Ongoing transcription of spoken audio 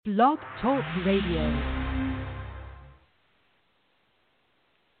Blog Talk Radio.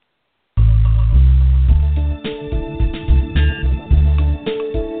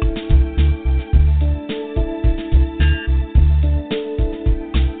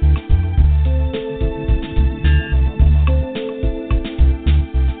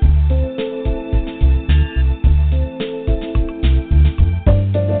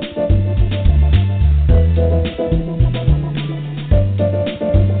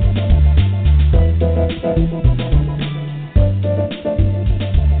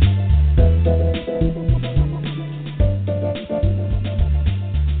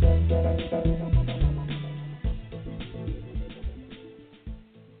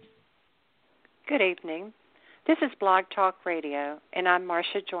 Good evening. This is Blog Talk Radio, and I'm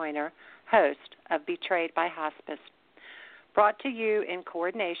Marsha Joiner, host of Betrayed by Hospice, brought to you in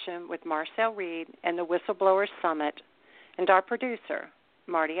coordination with Marcel Reed and the Whistleblowers Summit and our producer,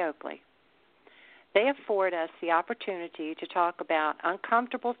 Marty Oakley. They afford us the opportunity to talk about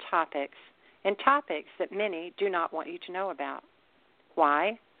uncomfortable topics and topics that many do not want you to know about.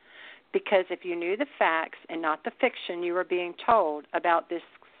 Why? Because if you knew the facts and not the fiction you are being told about this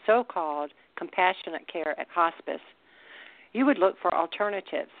so-called compassionate care at hospice, you would look for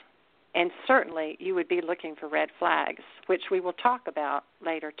alternatives, and certainly you would be looking for red flags, which we will talk about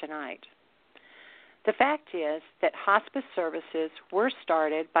later tonight. The fact is that hospice services were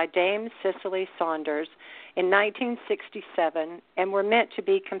started by Dame Cicely Saunders in 1967 and were meant to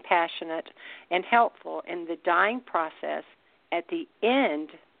be compassionate and helpful in the dying process at the end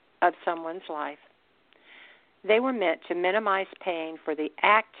of someone's life. They were meant to minimize pain for the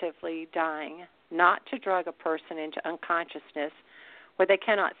actively dying, not to drug a person into unconsciousness where they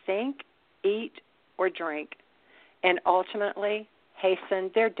cannot think, eat, or drink, and ultimately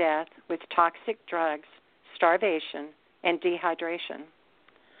hasten their death with toxic drugs, starvation, and dehydration.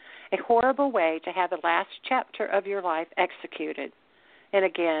 A horrible way to have the last chapter of your life executed. And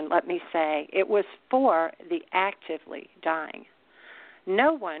again, let me say, it was for the actively dying.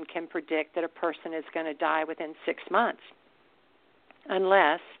 No one can predict that a person is going to die within 6 months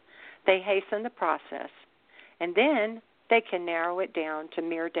unless they hasten the process, and then they can narrow it down to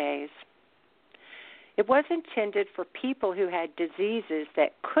mere days. It was intended for people who had diseases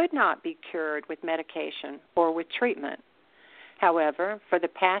that could not be cured with medication or with treatment. However, for the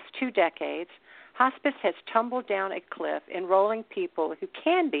past 2 decades, hospice has tumbled down a cliff, enrolling people who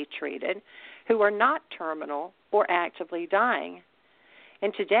can be treated, who are not terminal or actively dying.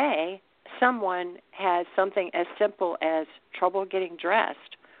 And today, someone has something as simple as trouble getting dressed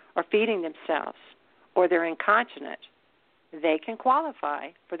or feeding themselves, or they're incontinent. They can qualify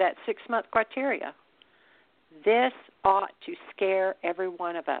for that 6-month criteria. This ought to scare every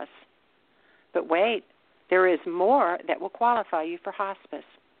one of us. But wait, there is more that will qualify you for hospice.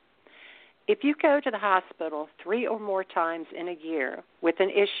 If you go to the hospital 3 or more times in a year with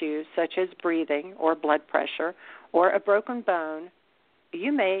an issue such as breathing or blood pressure or a broken bone,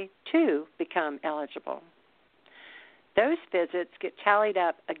 you may, too, become eligible. Those visits get tallied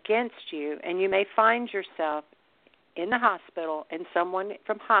up against you, and you may find yourself in the hospital and someone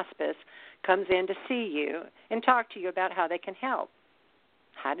from hospice comes in to see you and talk to you about how they can help.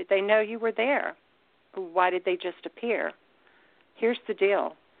 How did they know you were there? Why did they just appear? Here's the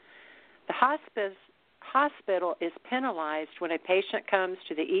deal. The hospital is penalized when a patient comes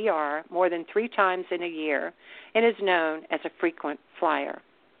to the ER more than 3 times in a year and is known as a frequent flyer.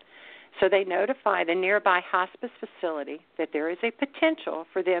 So they notify the nearby hospice facility that there is a potential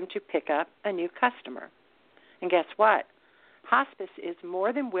for them to pick up a new customer. And guess what? Hospice is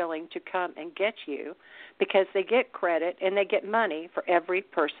more than willing to come and get you because they get credit and they get money for every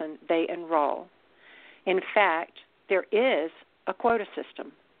person they enroll. In fact, there is a quota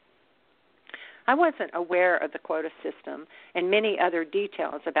system. I wasn't aware of the quota system and many other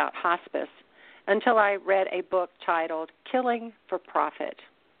details about hospice until I read a book titled Killing for Profit,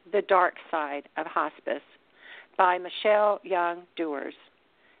 The Dark Side of Hospice by Michelle Young Dewars.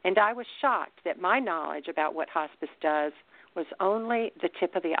 And I was shocked that my knowledge about what hospice does was only the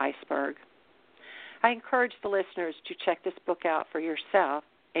tip of the iceberg. I encourage the listeners to check this book out for yourself,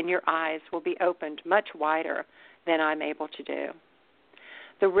 and your eyes will be opened much wider than I'm able to do.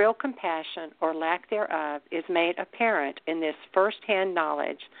 The real compassion, or lack thereof, is made apparent in this firsthand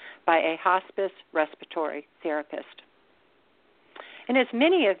knowledge by a hospice respiratory therapist. And as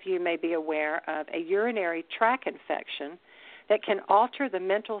many of you may be aware of, a urinary tract infection that can alter the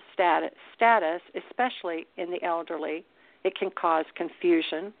mental status, especially in the elderly. It can cause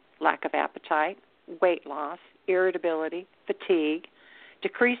confusion, lack of appetite, weight loss, irritability, fatigue,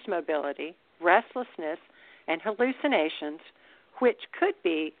 decreased mobility, restlessness, and hallucinations, which could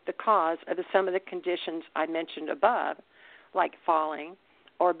be the cause of some of the conditions I mentioned above, like falling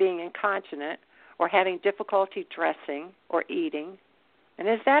or being incontinent or having difficulty dressing or eating. And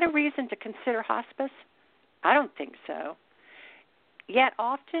is that a reason to consider hospice? I don't think so. Yet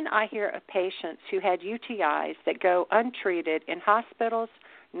often I hear of patients who had UTIs that go untreated in hospitals,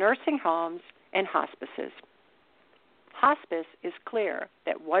 nursing homes, and hospices. Hospice is clear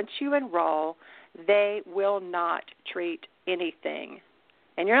that once you enroll, they will not treat anything.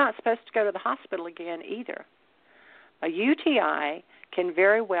 And you're not supposed to go to the hospital again either. A UTI can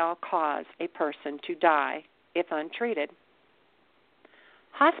very well cause a person to die if untreated.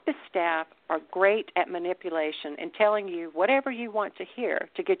 Hospice staff are great at manipulation and telling you whatever you want to hear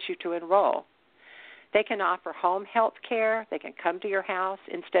to get you to enroll. They can offer home health care. They can come to your house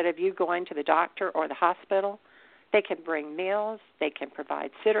instead of you going to the doctor or the hospital. They can bring meals. They can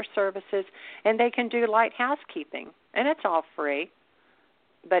provide sitter services. And they can do light housekeeping. And it's all free.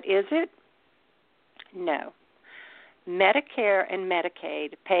 But is it? No. Medicare and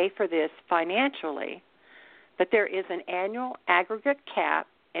Medicaid pay for this financially, but there is an annual aggregate cap,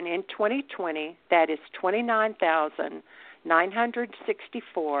 and in 2020, that is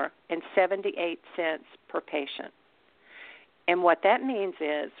 $29,964.78 per patient. And what that means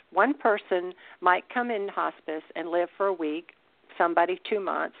is one person might come in hospice and live for a week, somebody 2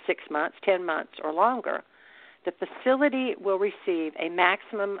 months, 6 months, 10 months, or longer. The facility will receive a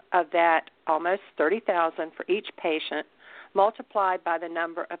maximum of that almost $30,000 for each patient, multiplied by the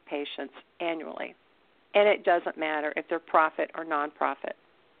number of patients annually. And it doesn't matter if they're profit or nonprofit.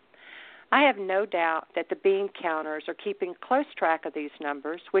 I have no doubt that the bean counters are keeping close track of these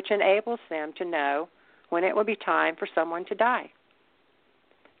numbers, which enables them to know when it will be time for someone to die.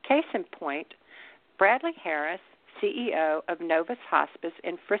 Case in point, Bradley Harris, CEO of Novus Hospice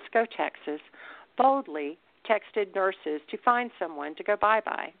in Frisco, Texas, boldly texted nurses to find someone to go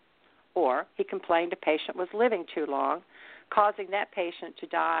bye-bye. Or he complained a patient was living too long, causing that patient to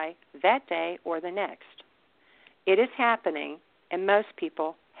die that day or the next. It is happening, and most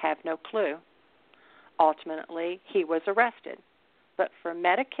people have no clue. Ultimately, he was arrested, but for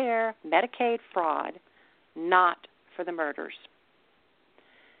Medicare, Medicaid fraud, not for the murders.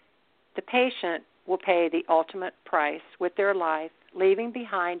 The patient will pay the ultimate price with their life, leaving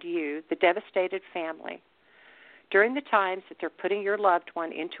behind you, the devastated family. During the times that they're putting your loved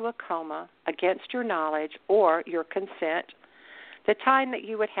one into a coma against your knowledge or your consent, the time that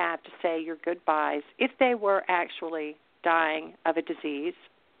you would have to say your goodbyes if they were actually dying of a disease,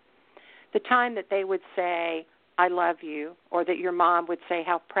 the time that they would say, I love you, or that your mom would say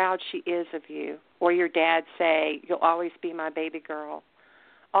how proud she is of you, or your dad say, you'll always be my baby girl.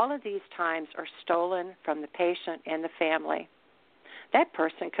 All of these times are stolen from the patient and the family. That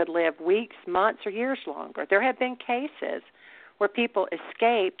person could live weeks, months, or years longer. There have been cases where people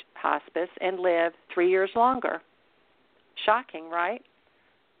escaped hospice and lived 3 years longer. Shocking, right?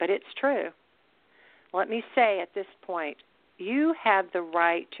 But it's true. Let me say at this point, you have the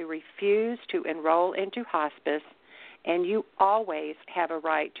right to refuse to enroll into hospice, and you always have a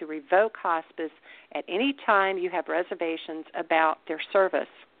right to revoke hospice at any time you have reservations about their service.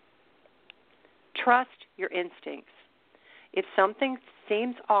 Trust your instincts. If something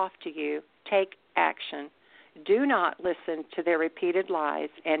seems off to you, take action. Do not listen to their repeated lies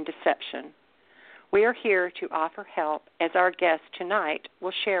and deception. We are here to offer help, as our guest tonight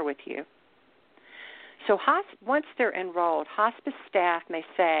will share with you. So once they're enrolled, hospice staff may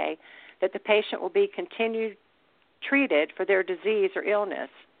say that the patient will be continued treated for their disease or illness.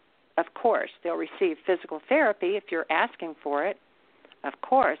 Of course, they'll receive physical therapy if you're asking for it. Of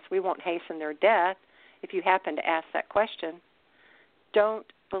course, we won't hasten their death if you happen to ask that question. Don't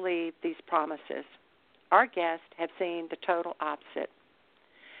believe these promises. Our guests have seen the total opposite.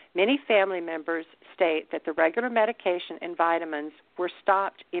 Many family members state that the regular medication and vitamins were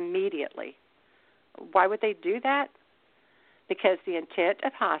stopped immediately. Why would they do that? Because the intent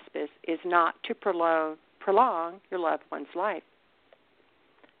of hospice is not to prolong your loved one's life.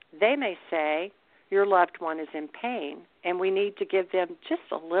 They may say your loved one is in pain, and we need to give them just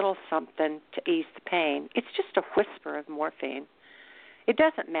a little something to ease the pain. It's just a whisper of morphine. It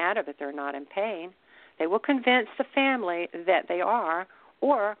doesn't matter that they're not in pain. They will convince the family that they are,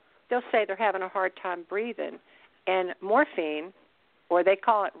 or they'll say they're having a hard time breathing. And morphine, or they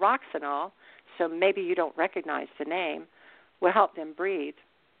call it Roxanol, so maybe you don't recognize the name, will help them breathe.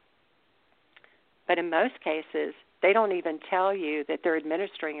 But in most cases, they don't even tell you that they're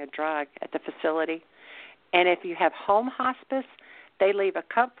administering a drug at the facility. And if you have home hospice, they leave a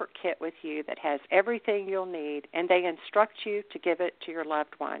comfort kit with you that has everything you'll need, and they instruct you to give it to your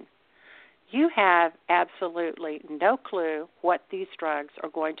loved one. You have absolutely no clue what these drugs are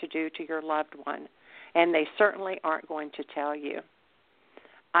going to do to your loved one, and they certainly aren't going to tell you.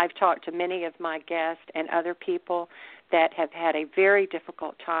 I've talked to many of my guests and other people that have had a very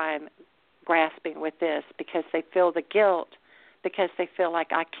difficult time grasping with this because they feel the guilt, because they feel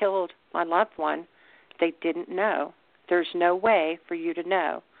like I killed my loved one. They didn't know. There's no way for you to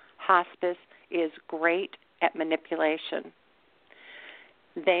know. Hospice is great at manipulation.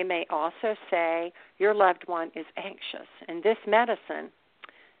 They may also say your loved one is anxious. In this medicine,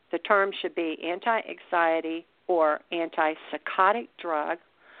 the term should be anti-anxiety or antipsychotic drug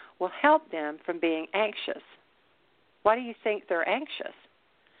will help them from being anxious. Why do you think they're anxious?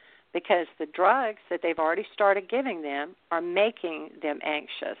 Because the drugs that they've already started giving them are making them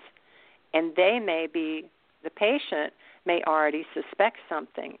anxious. And the patient may already suspect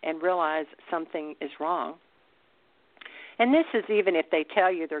something and realize something is wrong. And this is even if they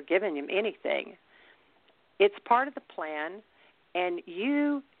tell you they're giving them anything. It's part of the plan, and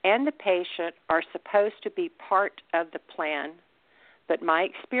you and the patient are supposed to be part of the plan. But my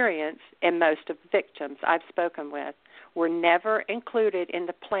experience, and most of the victims I've spoken with, were never included in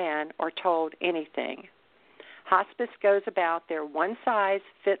the plan or told anything. Hospice goes about their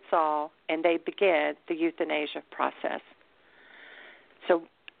one-size-fits-all, and they begin the euthanasia process. So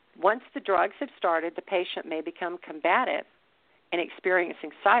once the drugs have started, the patient may become combative and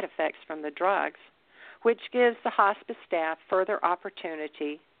experiencing side effects from the drugs, which gives the hospice staff further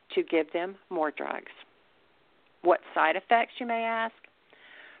opportunity to give them more drugs. What side effects, you may ask?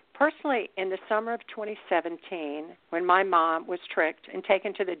 Personally, in the summer of 2017, when my mom was tricked and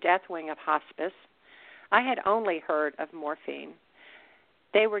taken to the death wing of hospice, I had only heard of morphine.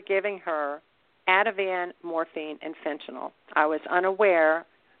 They were giving her Ativan, morphine, and fentanyl. I was unaware.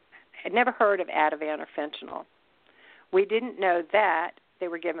 I'd never heard of Ativan or fentanyl. We didn't know that they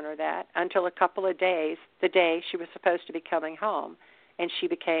were giving her that until a couple of days, the day she was supposed to be coming home, and she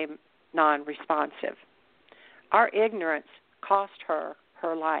became non-responsive. Our ignorance cost her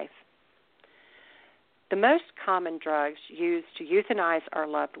life. The most common drugs used to euthanize our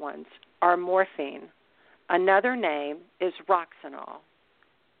loved ones are morphine. Another name is Roxanol.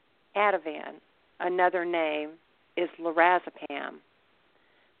 Ativan. Another name is lorazepam.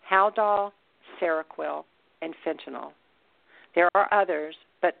 Haldol, Seroquel, and fentanyl. There are others,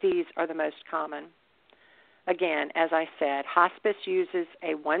 but these are the most common. Again, as I said, hospice uses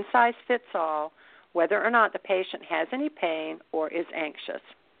a one-size-fits-all whether or not the patient has any pain or is anxious.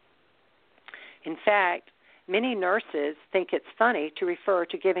 In fact, many nurses think it's funny to refer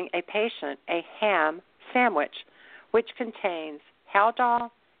to giving a patient a ham sandwich, which contains Haldol,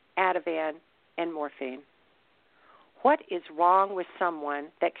 Ativan, and morphine. What is wrong with someone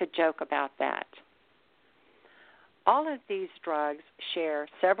that could joke about that? All of these drugs share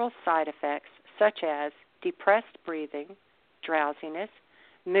several side effects such as depressed breathing, drowsiness,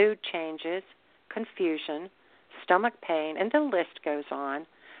 mood changes, confusion, stomach pain, and the list goes on.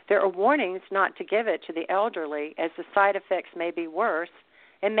 There are warnings not to give it to the elderly as the side effects may be worse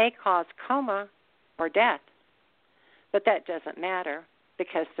and may cause coma or death. But that doesn't matter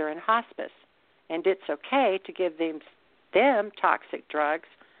because they're in hospice, and it's okay to give them toxic drugs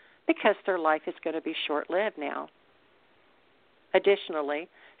because their life is going to be short-lived now. Additionally,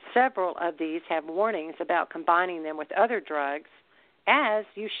 several of these have warnings about combining them with other drugs, as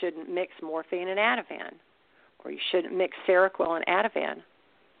you shouldn't mix morphine and Ativan, or you shouldn't mix Seroquel and Ativan.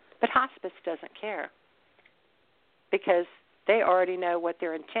 But hospice doesn't care because they already know what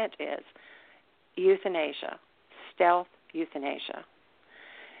their intent is. Euthanasia, stealth euthanasia.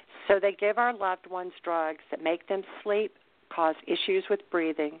 So they give our loved ones drugs that make them sleep, cause issues with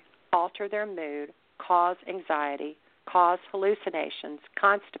breathing, alter their mood, cause anxiety, cause hallucinations,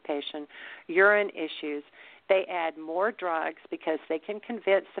 constipation, urine issues. They add more drugs because they can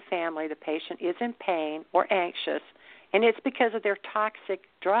convince the family the patient is in pain or anxious, and it's because of their toxic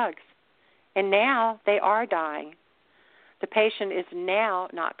drugs. And now they are dying. The patient is now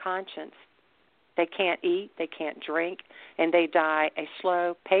not conscious. They can't eat, they can't drink, and they die a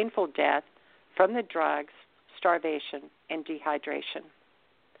slow, painful death from the drugs, starvation, and dehydration.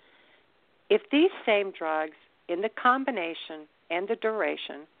 If these same drugs, in the combination and the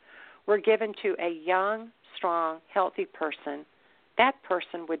duration, were given to a young, strong, healthy person, that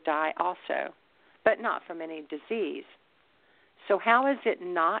person would die also, but not from any disease. So how is it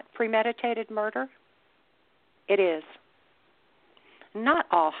not premeditated murder? It is. Not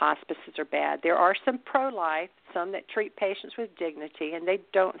all hospices are bad. There are some pro-life, some that treat patients with dignity, and they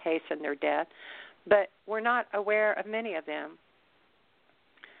don't hasten their death, but we're not aware of many of them.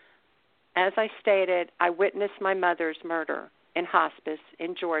 As I stated, I witnessed my mother's murder. in hospice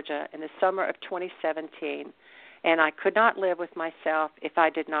in Georgia in the summer of 2017, and I could not live with myself if I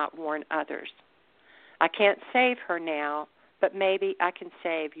did not warn others. I can't save her now, but maybe I can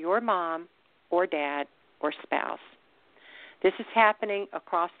save your mom or dad or spouse. This is happening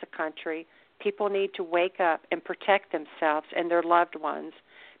across the country. People need to wake up and protect themselves and their loved ones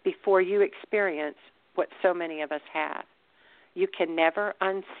before you experience what so many of us have. You can never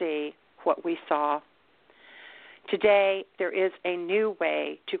unsee what we saw. Today, there is a new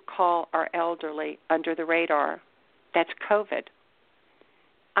way to call our elderly under the radar. That's COVID.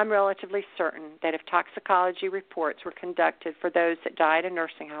 I'm relatively certain that if toxicology reports were conducted for those that died in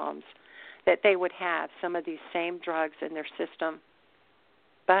nursing homes, that they would have some of these same drugs in their system.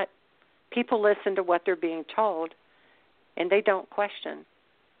 But people listen to what they're being told, and they don't question.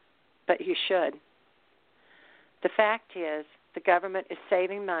 But you should. The fact is, the government is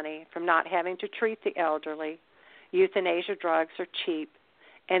saving money from not having to treat the elderly. Euthanasia drugs are cheap,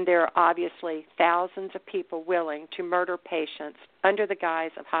 and there are obviously thousands of people willing to murder patients under the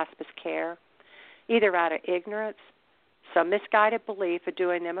guise of hospice care, either out of ignorance, some misguided belief of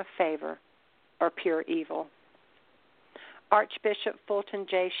doing them a favor, or pure evil. Archbishop Fulton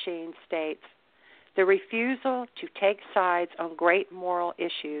J. Sheen states, "The refusal to take sides on great moral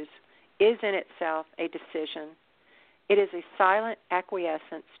issues is in itself a decision. It is a silent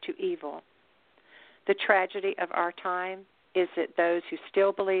acquiescence to evil. The tragedy of our time is that those who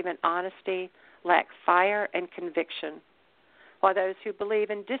still believe in honesty lack fire and conviction, while those who believe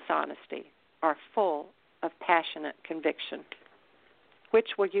in dishonesty are full of passionate conviction.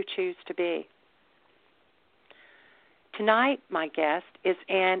 Which will you choose to be?" Tonight, my guest is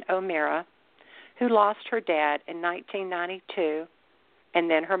Ann O'Meara, who lost her dad in 1992 and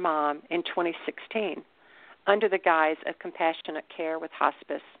then her mom in 2016 under the guise of compassionate care with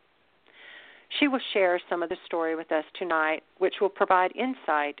hospice. She will share some of the story with us tonight, which will provide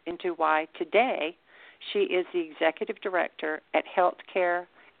insight into why today she is the executive director at Healthcare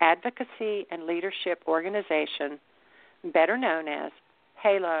Advocacy and Leadership Organization, better known as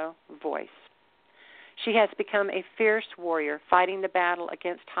Halo Voice. She has become a fierce warrior fighting the battle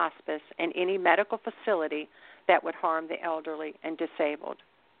against hospice and any medical facility that would harm the elderly and disabled.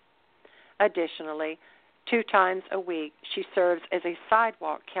 Additionally, 2 times a week, she serves as a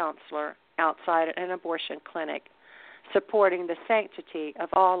sidewalk counselor outside an abortion clinic, supporting the sanctity of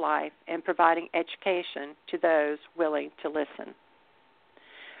all life and providing education to those willing to listen.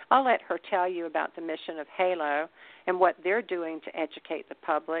 I'll let her tell you about the mission of HALO and what they're doing to educate the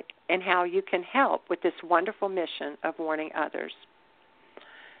public and how you can help with this wonderful mission of warning others.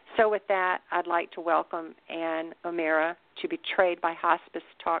 So with that, I'd like to welcome Ann O'Meara to Betrayed by Hospice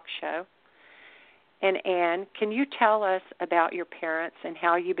talk show. And Ann, can you tell us about your parents and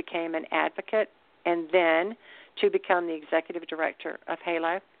how you became an advocate and then to become the executive director of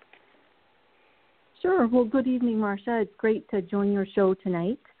HALO? Sure. Well, good evening, Marsha. It's great to join your show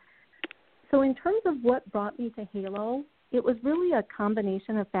tonight. So in terms of what brought me to HALO, it was really a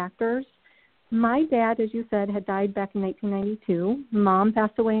combination of factors. My dad, as you said, had died back in 1992. Mom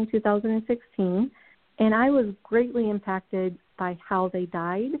passed away in 2016, and I was greatly impacted by how they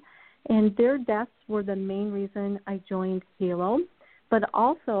died. And their deaths were the main reason I joined HALO. But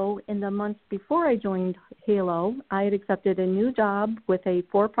also, in the months before I joined HALO, I had accepted a new job with a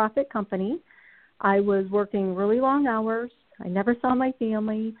for-profit company. I was working really long hours. I never saw my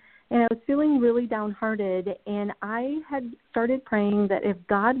family, and I was feeling really downhearted. And I had started praying that if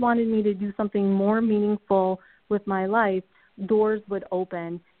God wanted me to do something more meaningful with my life, doors would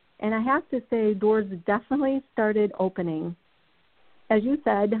open. And I have to say, doors definitely started opening. As you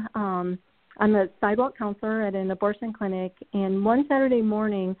said, I'm a sidewalk counselor at an abortion clinic, and one Saturday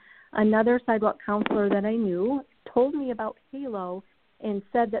morning, another sidewalk counselor that I knew told me about HALO and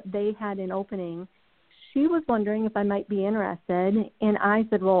said that they had an opening. She was wondering if I might be interested, and I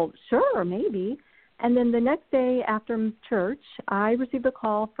said, well, sure, maybe. And then the next day after church, I received a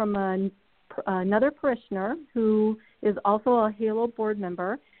call from another parishioner who is also a HALO board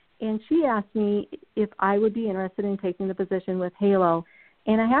member, and she asked me if I would be interested in taking the position with HALO.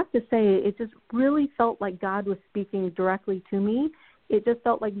 And I have to say, it just really felt like God was speaking directly to me. It just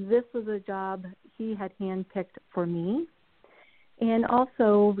felt like this was a job he had handpicked for me. And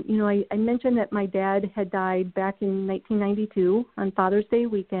also, I mentioned that my dad had died back in 1992 on Father's Day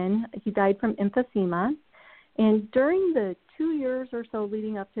weekend. He died from emphysema. And during the 2 years or so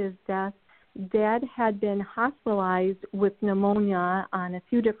leading up to his death, Dad had been hospitalized with pneumonia on a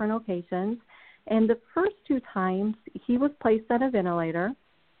few different occasions. And the first 2 times, he was placed on a ventilator.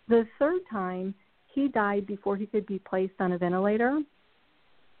 The third time, he died before he could be placed on a ventilator.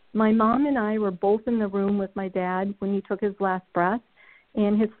 My mom and I were both in the room with my dad when he took his last breath,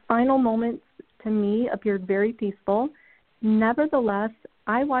 and his final moments to me appeared very peaceful. Nevertheless,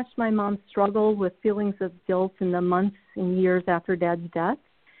 I watched my mom struggle with feelings of guilt in the months and years after Dad's death.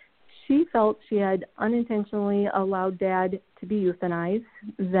 She felt she had unintentionally allowed Dad to be euthanized,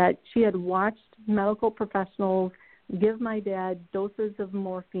 that she had watched medical professionals give my dad doses of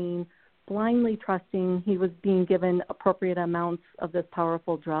morphine, blindly trusting he was being given appropriate amounts of this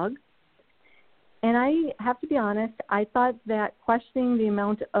powerful drug. And I have to be honest, I thought that questioning the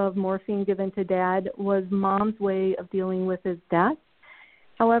amount of morphine given to Dad was Mom's way of dealing with his death.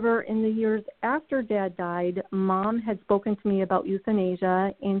 However, in the years after Dad died, Mom had spoken to me about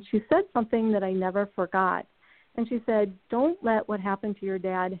euthanasia, and she said something that I never forgot. And she said, "Don't let what happened to your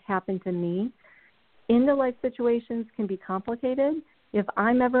dad happen to me. End-of-life situations can be complicated. If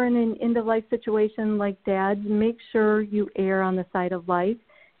I'm ever in an end-of-life situation like Dad's, make sure you err on the side of life.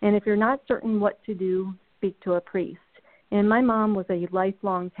 And if you're not certain what to do, speak to a priest." And my mom was a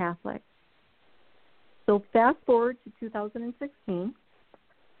lifelong Catholic. So fast forward to 2016.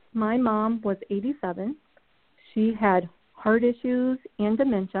 My mom was 87. She had heart issues and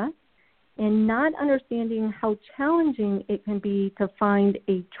dementia, and not understanding how challenging it can be to find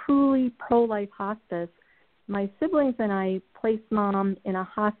a truly pro-life hospice, my siblings and I placed Mom in a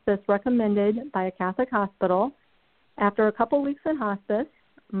hospice recommended by a Catholic hospital. After a couple weeks in hospice,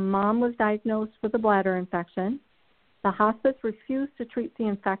 Mom was diagnosed with a bladder infection. The hospice refused to treat the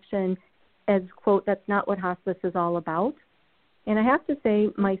infection as, quote, "that's not what hospice is all about." And I have to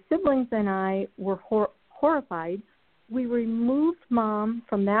say, my siblings and I were horrified. We removed Mom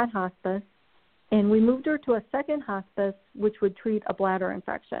from that hospice, and we moved her to a second hospice, which would treat a bladder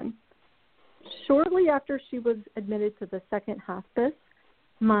infection. Shortly after she was admitted to the second hospice,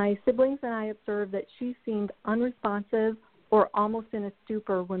 my siblings and I observed that she seemed unresponsive or almost in a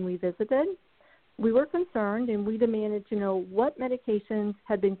stupor when we visited. We were concerned, and we demanded to know what medications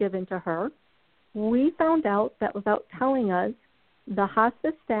had been given to her. We found out that without telling us, the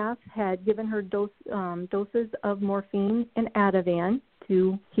hospice staff had given her doses of morphine and Ativan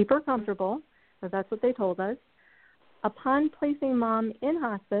to keep her comfortable, or that's what they told us. Upon placing Mom in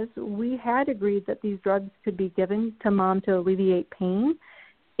hospice, we had agreed that these drugs could be given to Mom to alleviate pain.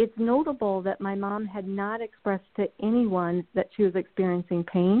 It's notable that my mom had not expressed to anyone that she was experiencing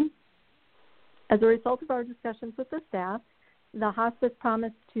pain. As a result of our discussions with the staff, the hospice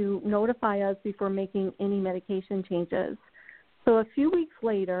promised to notify us before making any medication changes. So a few weeks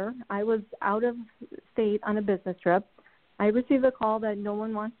later, I was out of state on a business trip. I received a call that no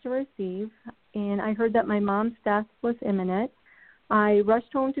one wants to receive, and I heard that my mom's death was imminent. I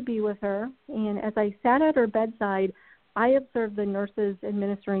rushed home to be with her, and as I sat at her bedside, I observed the nurses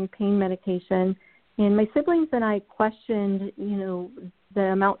administering pain medication, and my siblings and I questioned, the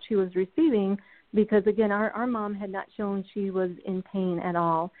amount she was receiving because, again, our mom had not shown she was in pain at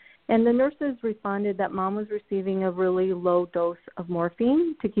all. And the nurses responded that Mom was receiving a really low dose of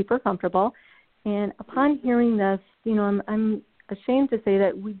morphine to keep her comfortable. And upon hearing this, I'm ashamed to say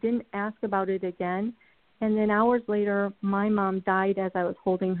that we didn't ask about it again. And then hours later, my mom died as I was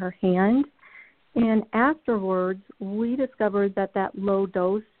holding her hand. And afterwards, we discovered that low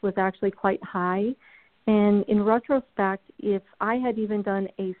dose was actually quite high. And in retrospect, if I had even done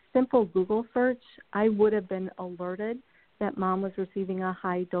a simple Google search, I would have been alerted that Mom was receiving a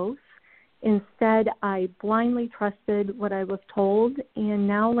high dose. Instead, I blindly trusted what I was told, and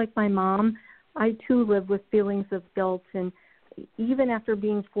now, like my mom, I too live with feelings of guilt, and even after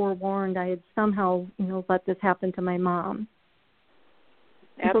being forewarned, I had somehow, let this happen to my mom.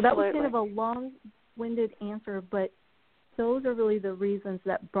 Absolutely. So that was kind of a long-winded answer, but those are really the reasons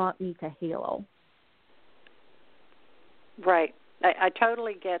that brought me to Halo. Right. I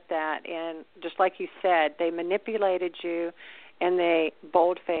totally get that. And just like you said, they manipulated you and they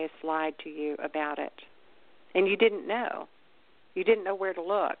bold-faced lied to you about it. And you didn't know. You didn't know where to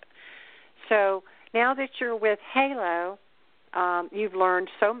look. So now that you're with Halo, you've learned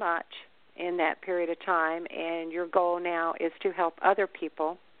so much in that period of time, and your goal now is to help other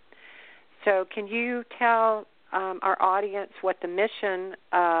people. So can you tell our audience what the mission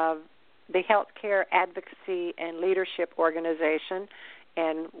of the Healthcare Advocacy and Leadership Organization,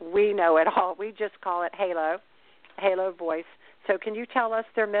 and we know it all, we just call it Halo Voice. So can you tell us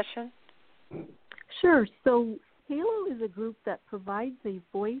their mission? Sure. So Halo is a group that provides a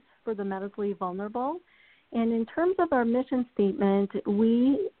voice for the medically vulnerable. And in terms of our mission statement,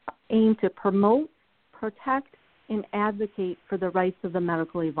 we aim to promote, protect, and advocate for the rights of the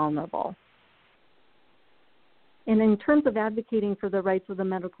medically vulnerable. And in terms of advocating for the rights of the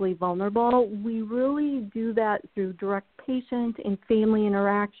medically vulnerable, we really do that through direct patient and family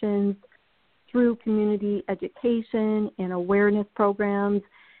interactions, through community education and awareness programs,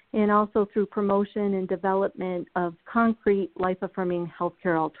 and also through promotion and development of concrete life-affirming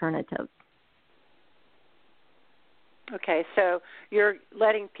healthcare alternatives. Okay, so you're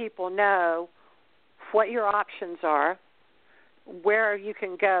letting people know what your options are, where you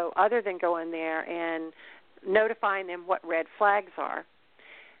can go other than going there, and notifying them what red flags are.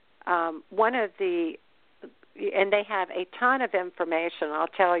 And they have a ton of information. I'll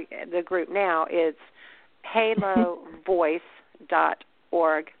tell you, the group now is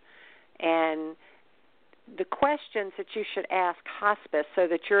halovoice.org, and the questions that you should ask hospice so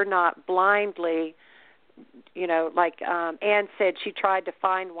that you're not blindly, like Ann said, she tried to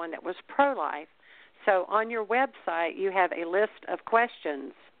find one that was pro-life. So on your website, you have a list of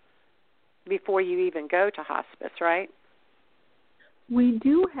questions before you even go to hospice, right? We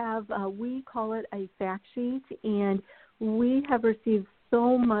do have, we call it a fact sheet, and we have received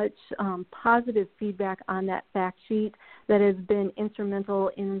so much positive feedback on that fact sheet that has been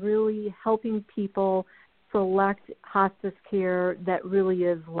instrumental in really helping people select hospice care that really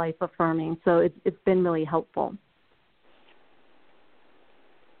is life-affirming. So it's been really helpful.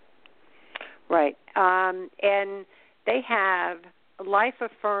 Right. And they have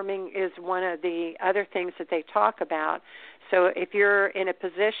life-affirming is one of the other things that they talk about. So if you're in a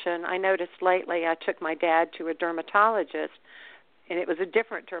position, I noticed lately I took my dad to a dermatologist, and it was a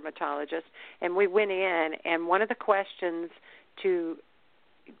different dermatologist, and we went in, and one of the questions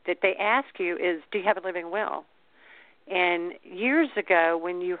that they ask you is, do you have a living will? And years ago,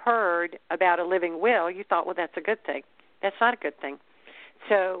 when you heard about a living will, you thought, well, that's a good thing. That's not a good thing.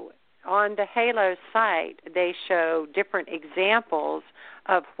 So on the Halo site, they show different examples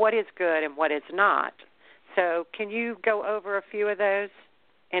of what is good and what is not. So can you go over a few of those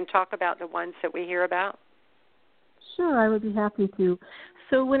and talk about the ones that we hear about? Sure, I would be happy to.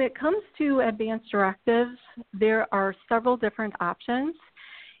 So when it comes to advanced directives, there are several different options.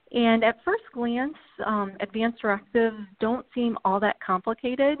 And at first glance, advanced directives don't seem all that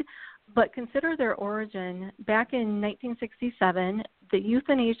complicated, but consider their origin. Back in 1967, the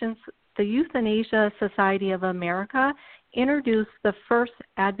Euthanasia Society of America introduced the first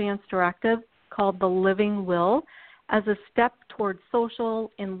advanced directive called the Living Will as a step towards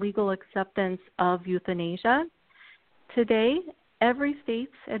social and legal acceptance of euthanasia. Today, every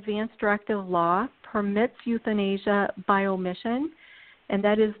state's advanced directive law permits euthanasia by omission, and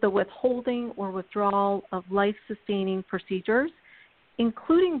that is the withholding or withdrawal of life-sustaining procedures,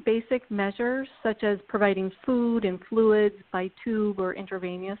 including basic measures such as providing food and fluids by tube or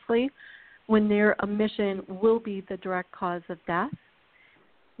intravenously when their omission will be the direct cause of death.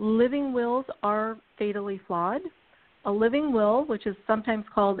 Living wills are fatally flawed. A living will, which is sometimes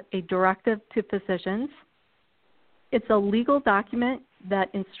called a directive to physicians, it's a legal document that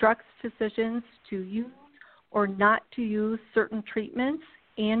instructs physicians to use or not to use certain treatments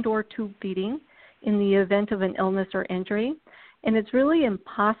and or tube feeding in the event of an illness or injury. And it's really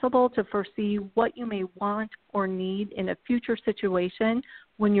impossible to foresee what you may want or need in a future situation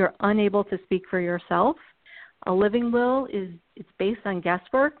when you're unable to speak for yourself. A living will it's based on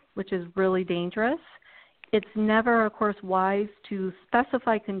guesswork, which is really dangerous. It's never, of course, wise to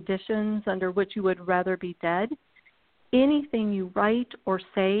specify conditions under which you would rather be dead. Anything you write or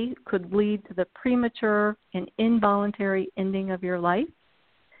say could lead to the premature and involuntary ending of your life.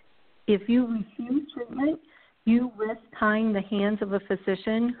 If you refuse treatment, you risk tying the hands of a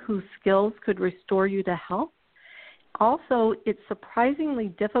physician whose skills could restore you to health. Also, it's surprisingly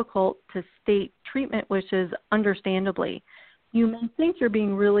difficult to state treatment wishes understandably. You may think you're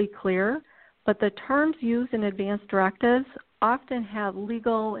being really clear, but the terms used in advanced directives often have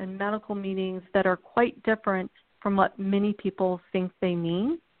legal and medical meanings that are quite different from what many people think they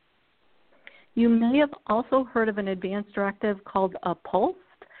mean. You may have also heard of an advanced directive called a POLST,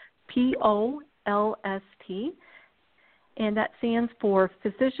 P-O-L-S-T, and that stands for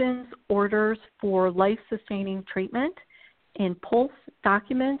Physicians' Orders for Life-Sustaining Treatment, and POLST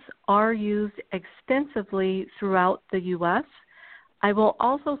documents are used extensively throughout the U.S. I will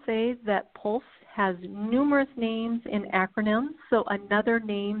also say that POLST has numerous names and acronyms, so another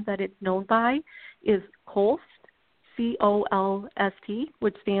name that it's known by is COLST, C-O-L-S-T,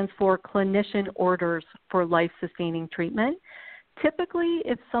 which stands for Clinician Orders for Life-Sustaining Treatment. Typically,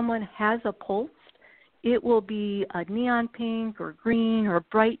 if someone has a POLST, it will be a neon pink or green or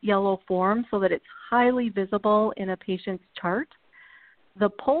bright yellow form so that it's highly visible in a patient's chart. The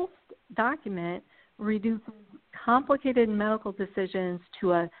POLST document reduces complicated medical decisions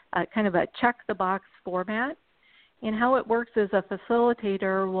to a kind of a check-the-box format. And how it works is a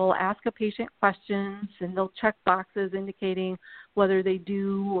facilitator will ask a patient questions, and they'll check boxes indicating whether they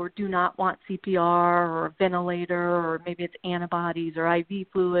do or do not want CPR or a ventilator, or maybe it's antibodies or IV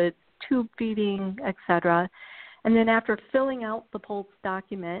fluids, tube feeding, etc. And then after filling out the pulse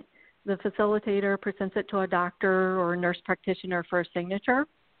document, the facilitator presents it to a doctor or a nurse practitioner for a signature.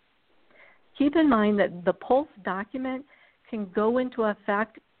 Keep in mind that the pulse document can go into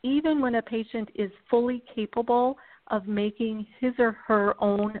effect even when a patient is fully capable of making his or her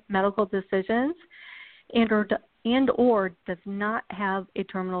own medical decisions and or does not have a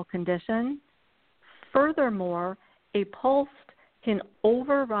terminal condition. Furthermore, a pulse can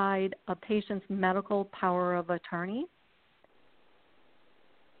override a patient's medical power of attorney.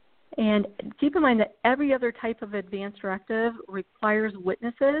 And keep in mind that every other type of advance directive requires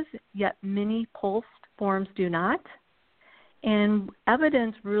witnesses, yet many pulse forms do not. And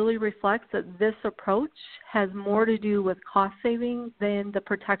evidence really reflects that this approach has more to do with cost saving than the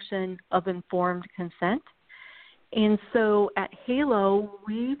protection of informed consent. And so at HALO,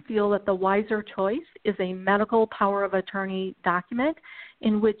 we feel that the wiser choice is a medical power of attorney document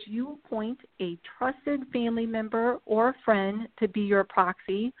in which you appoint a trusted family member or friend to be your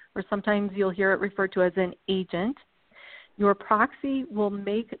proxy, or sometimes you'll hear it referred to as an agent. Your proxy will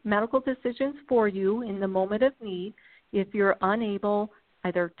make medical decisions for you in the moment of need if you're unable,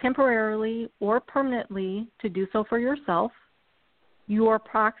 either temporarily or permanently, to do so for yourself. Your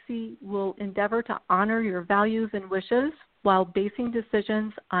proxy will endeavor to honor your values and wishes while basing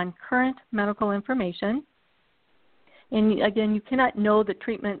decisions on current medical information. And again, you cannot know the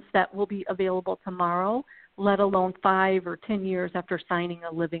treatments that will be available tomorrow, let alone 5 or 10 years after signing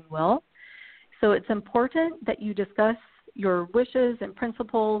a living will. So it's important that you discuss your wishes and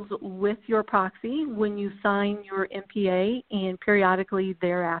principles with your proxy when you sign your MPA and periodically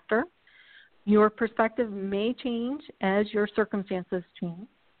thereafter. Your perspective may change as your circumstances change.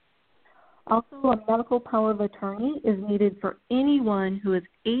 Also, a medical power of attorney is needed for anyone who is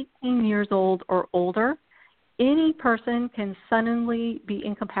 18 years old or older. Any person can suddenly be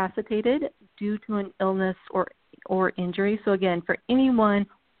incapacitated due to an illness or injury. So again, for anyone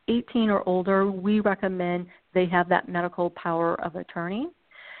 18 or older, we recommend they have that medical power of attorney.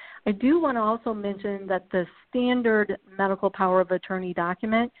 I do want to also mention that the standard medical power of attorney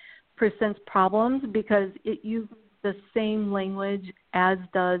document presents problems because it uses the same language as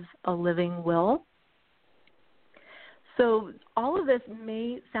does a living will. So all of this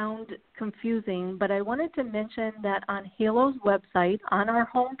may sound confusing, but I wanted to mention that on HALO's website, on our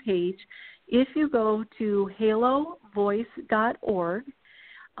homepage, if you go to halovoice.org,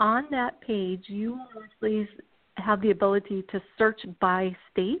 on that page, you will actually have the ability to search by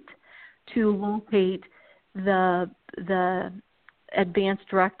state to locate the advance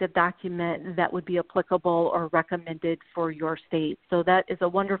directive document that would be applicable or recommended for your state. So that is a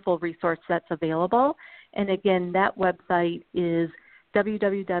wonderful resource that's available. And again, that website is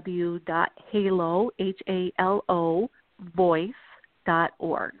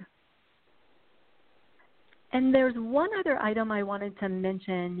www.halovoice.org. And there's one other item I wanted to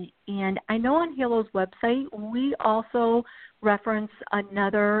mention, and I know on HALO's website we also reference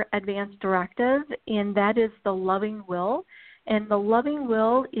another advance directive, and that is the Loving Will. And the Loving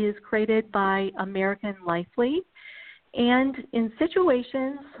Will is created by American Life Lead. And in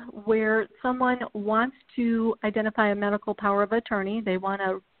situations where someone wants to identify a medical power of attorney, they want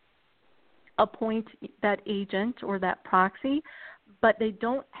to appoint that agent or that proxy, but they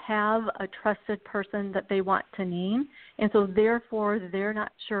don't have a trusted person that they want to name, and so therefore they're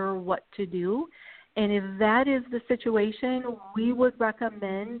not sure what to do. And if that is the situation, we would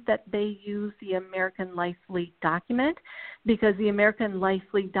recommend that they use the American Life Lead document, because the American Life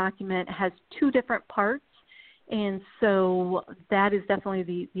Lead document has 2 different parts, and so that is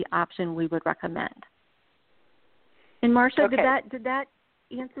definitely the option we would recommend. And Marsha, okay. did that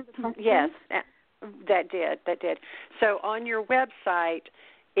answer the question? Yes, that did. So on your website,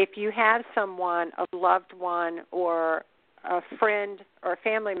 if you have someone, a loved one or a friend or a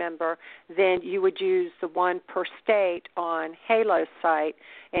family member, then you would use the one per state on HALO's site.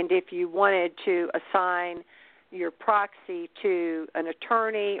 And if you wanted to assign your proxy to an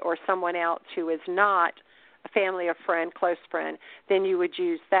attorney or someone else who is not a family or friend, close friend, then you would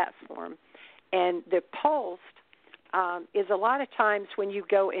use that form. And the PULSed is a lot of times when you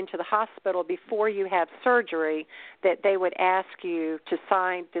go into the hospital before you have surgery that they would ask you to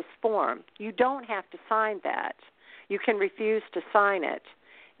sign this form. You don't have to sign that. You can refuse to sign it.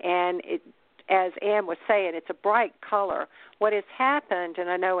 And it, as Ann was saying, it's a bright color. What has happened, and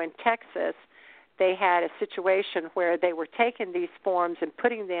I know in Texas they had a situation where they were taking these forms and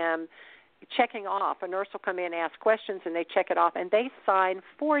putting them checking off. A nurse will come in and ask questions, and they check it off, and they sign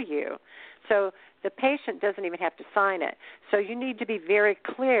for you. So the patient doesn't even have to sign it. So you need to be very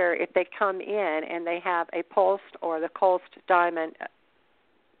clear if they come in and they have a pulsed or the Colst Diamond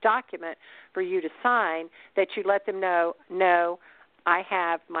document for you to sign, that you let them know, no, I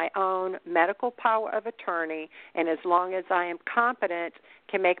have my own medical power of attorney, and as long as I am competent,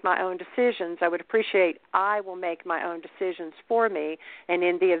 can make my own decisions, I would appreciate I will make my own decisions for me, and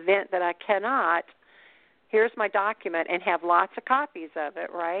in the event that I cannot, here's my document, and have lots of copies of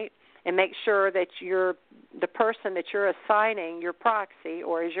it, right? And make sure that the person that you're assigning your proxy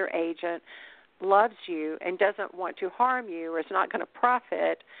or as your agent loves you and doesn't want to harm you or is not going to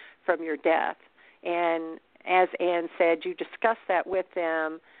profit from your death. And as Ann said, you discuss that with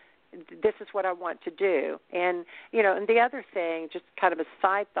them. This is what I want to do. And, and the other thing, just kind of a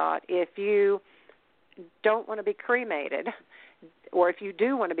side thought, if you don't want to be cremated, or if you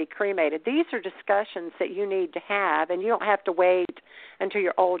do want to be cremated, these are discussions that you need to have, and you don't have to wait until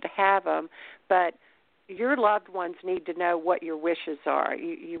you're old to have them, but your loved ones need to know what your wishes are.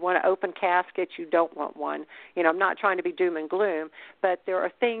 You want an open casket, you don't want one. I'm not trying to be doom and gloom, but there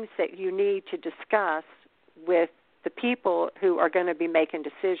are things that you need to discuss with the people who are going to be making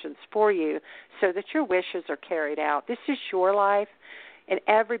decisions for you so that your wishes are carried out. This is your life, and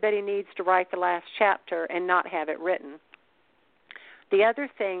everybody needs to write the last chapter and not have it written. The other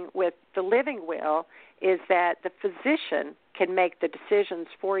thing with the living will is that the physician can make the decisions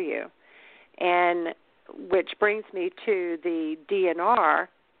for you, and which brings me to the DNR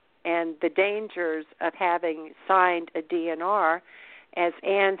and the dangers of having signed a DNR. As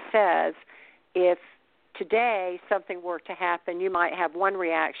Ann says, if today something were to happen, you might have one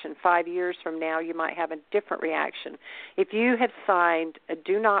reaction. 5 years from now, you might have a different reaction. If you have signed a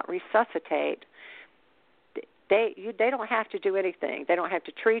do not resuscitate, they don't have to do anything. They don't have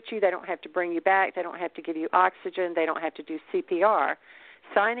to treat you. They don't have to bring you back. They don't have to give you oxygen. They don't have to do CPR.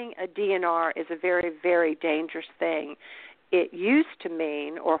 Signing a DNR is a very, very dangerous thing. It used to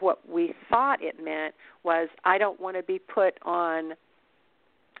mean, or what we thought it meant, was I don't want to be put on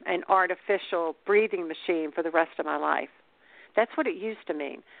an artificial breathing machine for the rest of my life. That's what it used to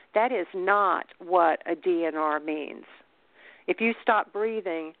mean. That is not what a DNR means. If you stop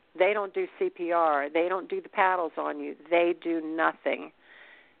breathing, they don't do CPR. They don't do the paddles on you. They do nothing.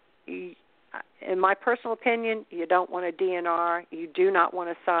 In my personal opinion, you don't want a DNR. You do not want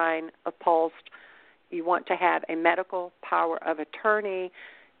to sign a pulsed. You want to have a medical power of attorney,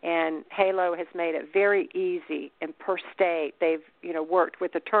 and HALO has made it very easy. And per state, they've worked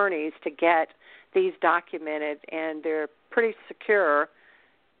with attorneys to get these documented, and they're pretty secure,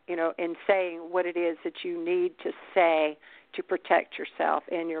 in saying what it is that you need to say to protect yourself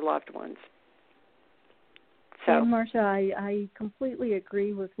and your loved ones. So, and Marsha, I completely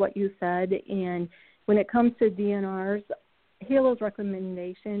agree with what you said. And when it comes to DNRs, HALO's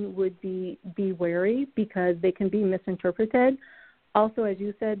recommendation would be wary because they can be misinterpreted. Also, as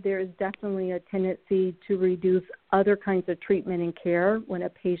you said, there is definitely a tendency to reduce other kinds of treatment and care when a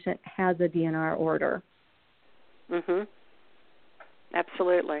patient has a DNR order. Mm-hmm.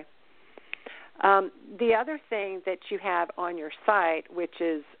 Absolutely. The other thing that you have on your site, which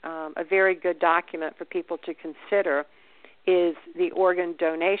is a very good document for people to consider, is the organ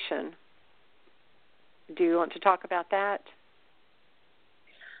donation. Do you want to talk about that?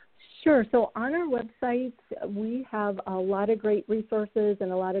 Sure. So on our website, we have a lot of great resources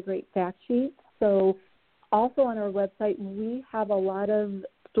and a lot of great fact sheets. So also on our website, we have a lot of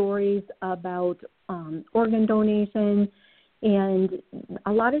stories about organ donation. And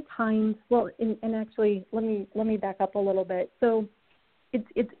a lot of times, and actually, let me back up a little bit. So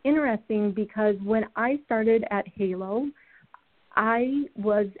it's interesting because when I started at HALO, I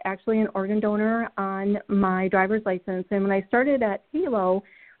was actually an organ donor on my driver's license. And when I started at HALO,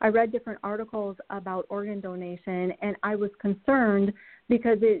 I read different articles about organ donation, and I was concerned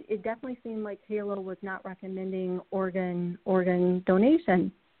because it definitely seemed like HALO was not recommending organ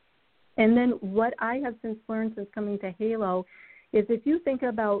donation. And then what I have since learned since coming to HALO is if you think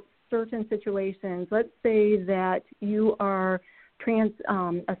about certain situations, let's say that you are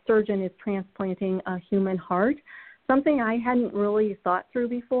a surgeon is transplanting a human heart. Something I hadn't really thought through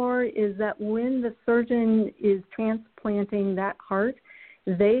before is that when the surgeon is transplanting that heart,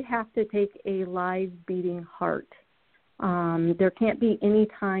 they have to take a live beating heart. There can't be any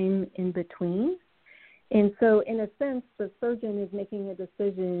time in between. And so, in a sense, the surgeon is making a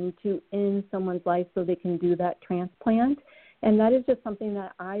decision to end someone's life so they can do that transplant. And that is just something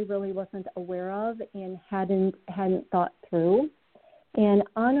that I really wasn't aware of and hadn't thought through. And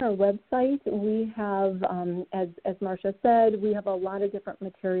on our website, we have, as Marsha said, we have a lot of different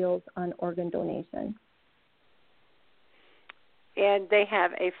materials on organ donation. And they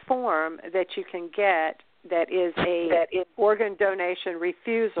have a form that you can get that is organ donation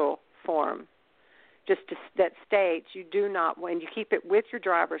refusal form, that states you do not, when you keep it with your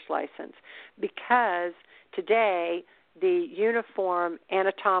driver's license, because today the Uniform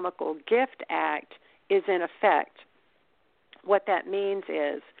Anatomical Gift Act is in effect. What that means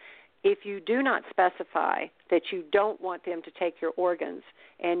is if you do not specify that you don't want them to take your organs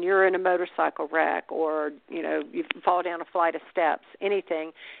and you're in a motorcycle wreck or, you fall down a flight of steps,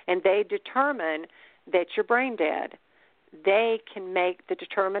 anything, and they determine that you're brain dead, they can make the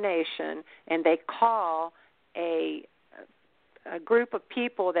determination and they call a group of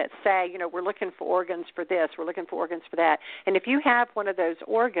people that say, we're looking for organs for this, we're looking for organs for that. And if you have one of those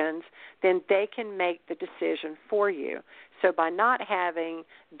organs, then they can make the decision for you. So by not having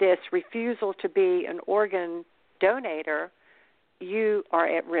this refusal to be an organ donator, you are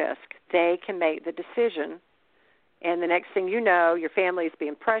at risk. They can make the decision. And the next thing you know, your family is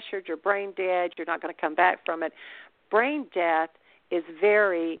being pressured, you're brain dead, you're not going to come back from it. Brain death is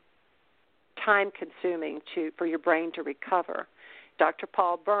very time-consuming for your brain to recover. Dr.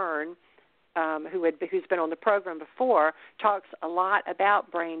 Paul Byrne, who's been on the program before, talks a lot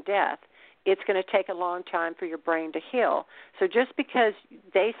about brain death. It's going to take a long time for your brain to heal. So just because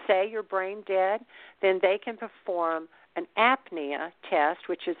they say you're brain dead, then they can perform an apnea test,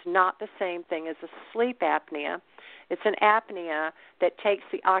 which is not the same thing as a sleep apnea. It's an apnea that takes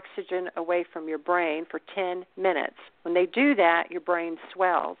the oxygen away from your brain for 10 minutes. When they do that, your brain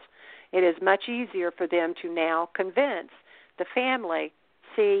swells. It is much easier for them to now convince the family,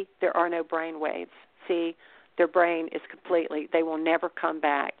 see, there are no brain waves. See, their brain is completely, they will never come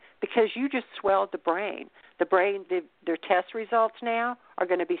back because you just swelled the brain. Their test results now are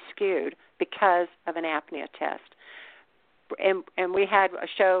going to be skewed because of an apnea test. And we had a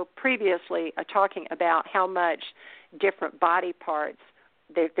show previously talking about how much different body parts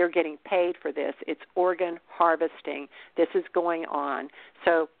they're getting paid for this. It's organ harvesting. This is going on.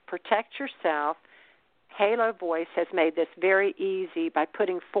 So protect yourself. Halo Voice has made this very easy by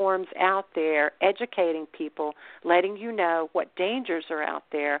putting forms out there, educating people, letting you know what dangers are out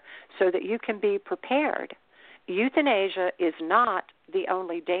there so that you can be prepared. Euthanasia is not the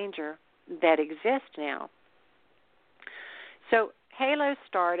only danger that exists now. So Halo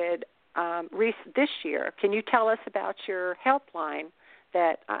started this year. Can you tell us about your helpline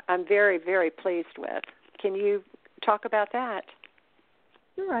that I'm very, very pleased with? Can you talk about that?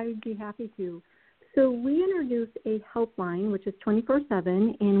 Sure, I would be happy to. So we introduced a helpline, which is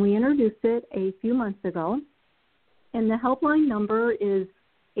 24/7, and we introduced it a few months ago. And the helpline number is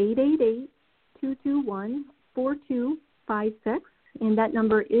 888-221-4256, and that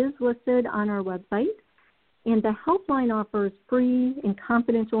number is listed on our website. And the helpline offers free and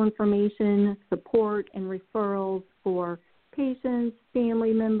confidential information, support, and referrals for patients,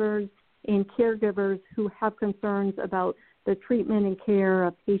 family members, and caregivers who have concerns about the treatment and care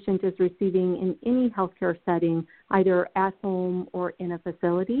a patient is receiving in any healthcare setting, either at home or in a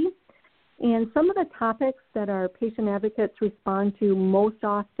facility. And some of the topics that our patient advocates respond to most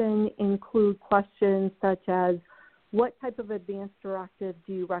often include questions such as, what type of advanced directive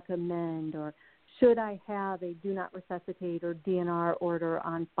do you recommend? Or should I have a do not resuscitate or DNR order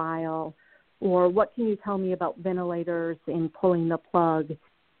on file? Or what can you tell me about ventilators and pulling the plug?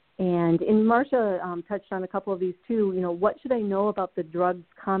 And Marsha touched on a couple of these too. What should I know about the drugs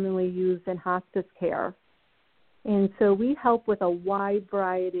commonly used in hospice care? And so we help with a wide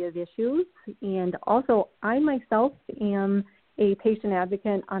variety of issues. And also, I myself am a patient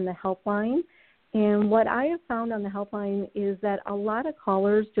advocate on the helpline. And what I have found on the helpline is that a lot of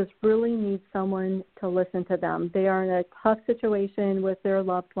callers just really need someone to listen to them. They are in a tough situation with their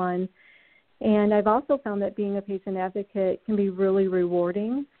loved one. And I've also found that being a patient advocate can be really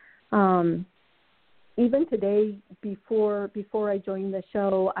rewarding. Even today, before I joined the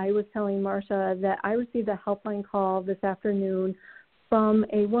show, I was telling Marsha that I received a helpline call this afternoon from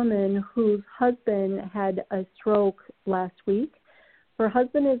a woman whose husband had a stroke last week. Her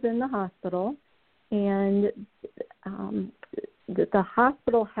husband is in the hospital, and the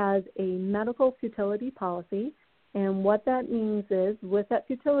hospital has a medical futility policy. And what that means is, with that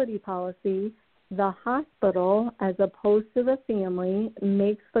futility policy, the hospital, as opposed to the family,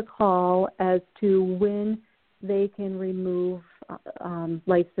 makes the call as to when they can remove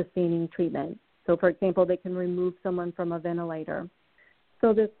life-sustaining treatment. So, for example, they can remove someone from a ventilator.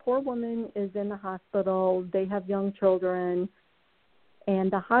 So this poor woman is in the hospital. They have young children.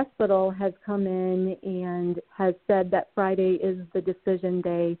 And the hospital has come in and has said that Friday is the decision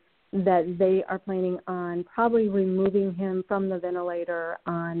day, that they are planning on probably removing him from the ventilator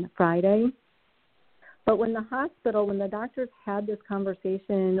on Friday. But when the doctors had this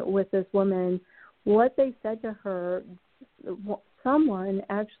conversation with this woman, what they said to her, someone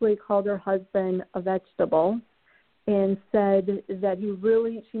actually called her husband a vegetable and said that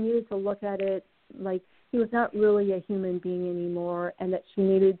she needed to look at it like he was not really a human being anymore, and that she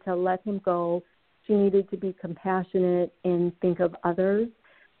needed to let him go. She needed to be compassionate and think of others.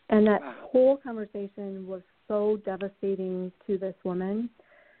 And that whole conversation was so devastating to this woman.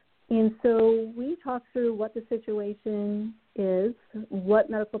 And so we talked through what the situation is, what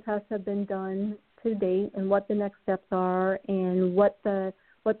medical tests have been done to date, and what the next steps are, and what the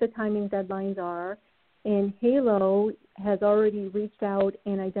timing deadlines are. And HALO has already reached out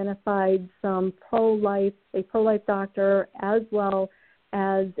and identified a pro-life doctor as well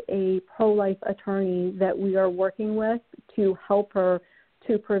as a pro-life attorney that we are working with to help her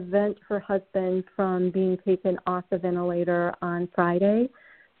to prevent her husband from being taken off the ventilator on Friday.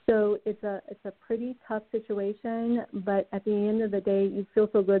 So it's a pretty tough situation, but at the end of the day, you feel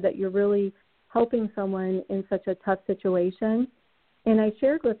so good that you're really helping someone in such a tough situation. And I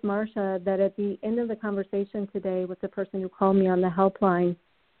shared with Marsha that at the end of the conversation today with the person who called me on the helpline,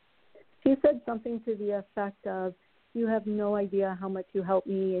 she said something to the effect of, "You have no idea how much you helped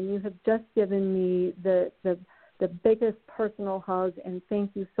me, and you have just given me the biggest personal hug, and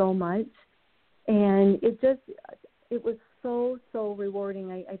thank you so much." And it was so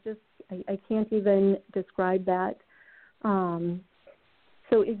rewarding. I can't even describe that.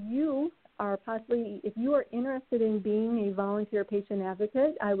 So if you are interested in being a volunteer patient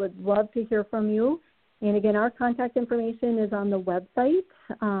advocate, I would love to hear from you. And again, our contact information is on the website.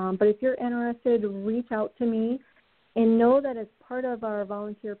 But if you're interested, reach out to me. And know that as part of our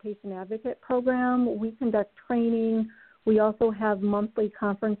volunteer patient advocate program, we conduct training. We also have monthly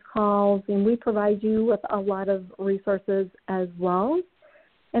conference calls, and we provide you with a lot of resources as well.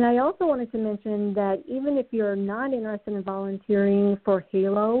 And I also wanted to mention that even if you're not interested in volunteering for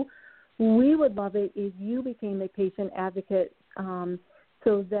HALO, we would love it if you became a patient advocate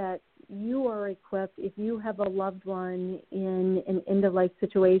so that you are equipped if you have a loved one in an end-of-life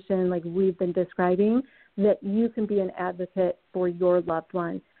situation like we've been describing, that you can be an advocate for your loved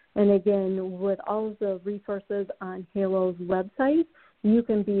one. And again, with all of the resources on HALO's website, you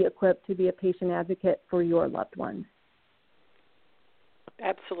can be equipped to be a patient advocate for your loved ones.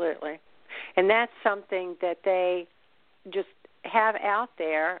 Absolutely. And that's something that they just have out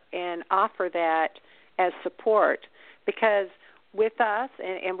there and offer that as support, because with us,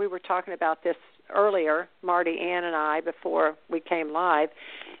 and we were talking about this earlier, Marty, Ann, and I, before we came live,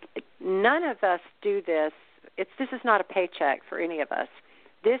 none of us do this. This is not a paycheck for any of us.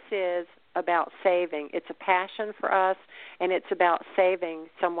 This is about saving. It's a passion for us, and it's about saving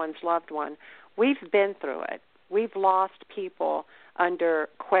someone's loved one. We've been through it. We've lost people under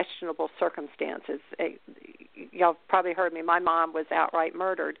questionable circumstances. Y'all probably heard me. My mom was outright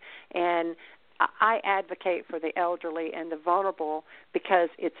murdered, and I advocate for the elderly and the vulnerable because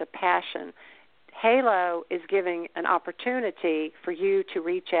it's a passion. HALO is giving an opportunity for you to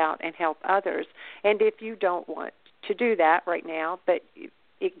reach out and help others. And if you don't want to do that right now, but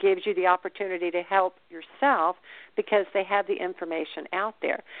it gives you the opportunity to help yourself because they have the information out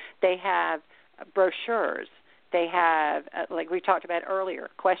there. They have brochures. They have, like we talked about earlier,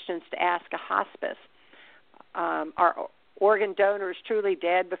 questions to ask a hospice. Are organ donors truly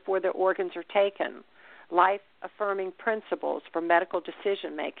dead before their organs are taken? Life-affirming principles for medical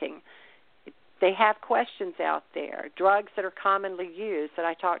decision-making. They have questions out there. Drugs that are commonly used that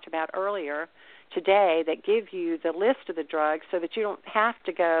I talked about earlier today that give you the list of the drugs so that you don't have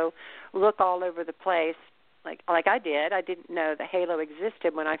to go look all over the place like I did. I didn't know that HALO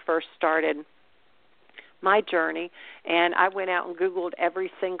existed when I first started my journey, and I went out and Googled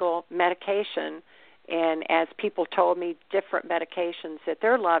every single medication, and as people told me different medications that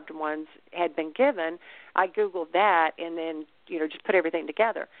their loved ones had been given, I Googled that and then, just put everything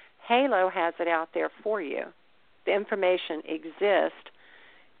together. HALO has it out there for you. The information exists.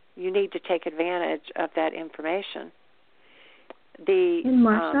 You need to take advantage of that information. The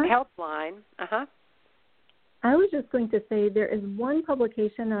helpline, I was just going to say there is one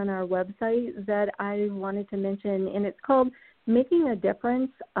publication on our website that I wanted to mention, and it's called Making a Difference,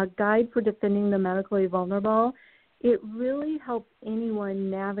 A Guide for Defending the Medically Vulnerable. It really helps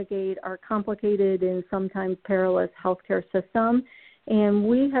anyone navigate our complicated and sometimes perilous healthcare system, and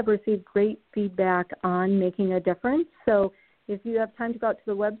we have received great feedback on making a difference. So if you have time to go out to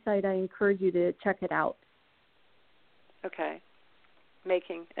the website, I encourage you to check it out. Okay.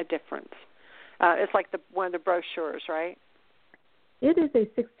 making a difference. It's like one of the brochures, right? It is a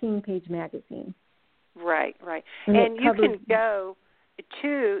 16-page magazine. Right. And you can go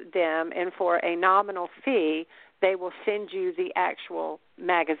to them, and for a nominal fee, they will send you the actual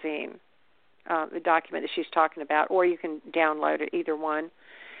magazine, the document that she's talking about, or you can download it, either one.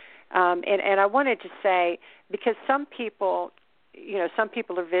 And I wanted to say, because some people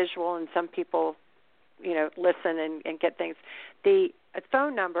are visual and some people, listen and get things. The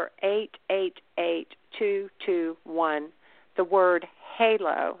phone number 888-221, the word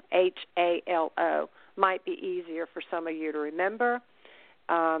HALO, HALO, might be easier for some of you to remember.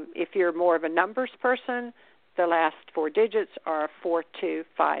 If you're more of a numbers person, the last 4 digits are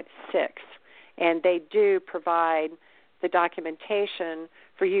 4256. And they do provide the documentation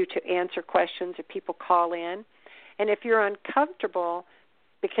for you to answer questions if people call in. And if you're uncomfortable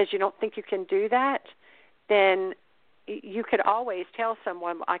because you don't think you can do that, then you could always tell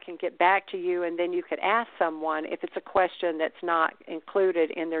someone, I can get back to you, and then you could ask someone if it's a question that's not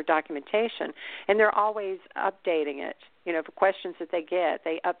included in their documentation. And they're always updating it. For questions that they get,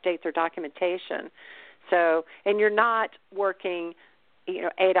 they update their documentation. So, and you're not working,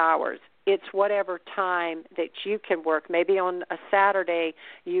 8 hours. It's whatever time that you can work. Maybe on a Saturday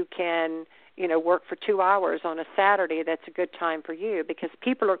you can, work for 2 hours on a Saturday. That's a good time for you, because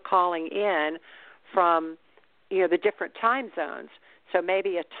people are calling in from, the different time zones. So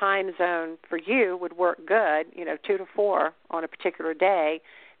maybe a time zone for you would work good, 2 to 4 on a particular day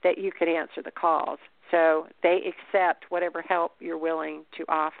that you could answer the calls. So they accept whatever help you're willing to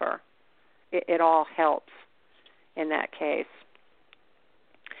offer. It all helps in that case.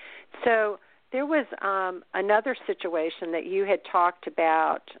 So there was another situation that you had talked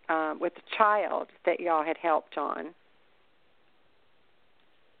about with a child that y'all had helped on.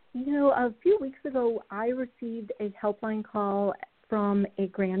 A few weeks ago, I received a helpline call from a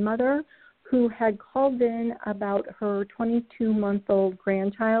grandmother who had called in about her 22-month-old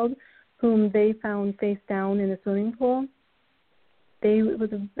grandchild whom they found face down in a swimming pool. It was,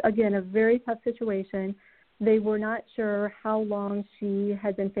 again, a very tough situation. They were not sure how long she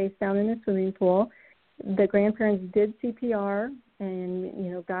had been face down in the swimming pool. The grandparents did CPR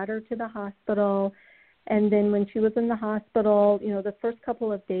and, got her to the hospital. And then when she was in the hospital, the first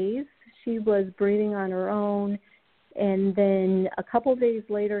couple of days, she was breathing on her own. And then a couple of days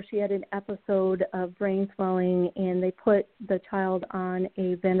later, she had an episode of brain swelling, and they put the child on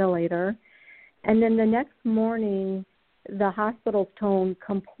a ventilator. And then the next morning, the hospital's tone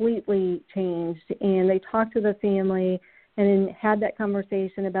completely changed, and they talked to the family and had that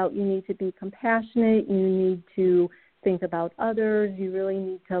conversation about, you need to be compassionate, you need to think about others, you really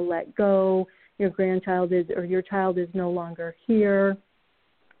need to let go, your child is no longer here.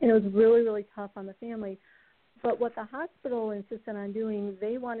 And it was really, really tough on the family. But what the hospital insisted on doing,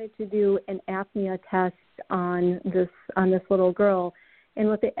 they wanted to do an apnea test on this little girl. And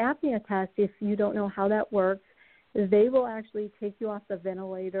with the apnea test, if you don't know how that works, they will actually take you off the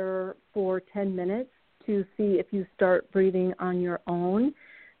ventilator for 10 minutes to see if you start breathing on your own.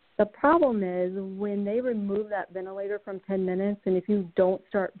 The problem is when they remove that ventilator from 10 minutes, and if you don't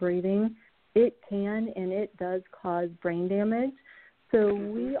start breathing, it can and it does cause brain damage. So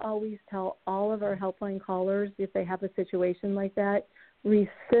we always tell all of our helpline callers, if they have a situation like that,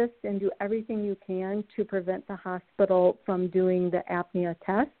 resist and do everything you can to prevent the hospital from doing the apnea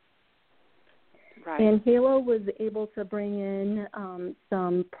test. Right. And HALO was able to bring in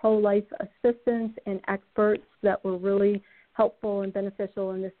some pro-life assistants and experts that were really helpful and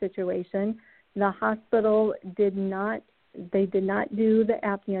beneficial in this situation. The hospital did not do the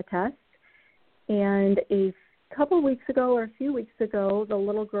apnea test, and a few weeks ago, the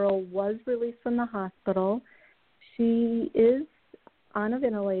little girl was released from the hospital. She is on a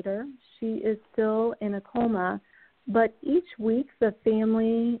ventilator. She is still in a coma, but each week the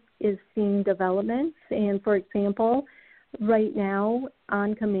family is seeing developments. And, for example, right now,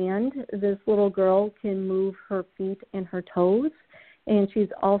 on command, this little girl can move her feet and her toes, and she's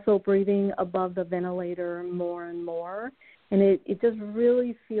also breathing above the ventilator more and more. And it just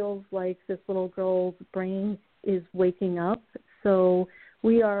really feels like this little girl's brain is waking up. So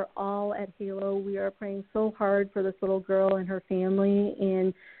we are all at HALO. We are praying so hard for this little girl and her family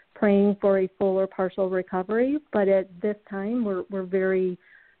and praying for a full or partial recovery. But at this time, we're very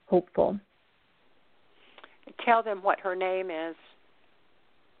hopeful. Tell them what her name is.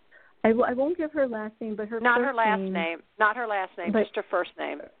 I won't give her last name, but Not her last name, just her first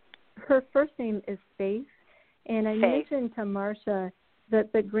name. Her first name is Faith. And I mentioned to Marsha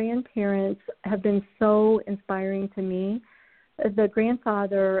that the grandparents have been so inspiring to me. The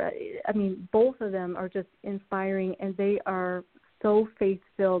grandfather, both of them are just inspiring, and they are so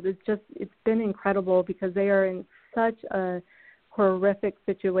faith-filled. It's been incredible because they are in such a horrific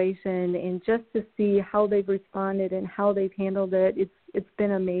situation, and just to see how they've responded and how they've handled it, it's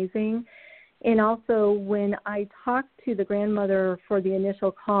been amazing. And also, when I talked to the grandmother for the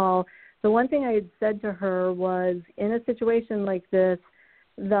initial call, the one thing I had said to her was, in a situation like this,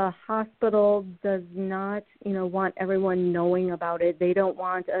 the hospital does not, want everyone knowing about it. They don't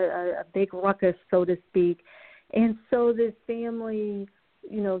want a big ruckus, so to speak. And so this family,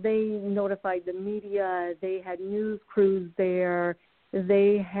 they notified the media. They had news crews there.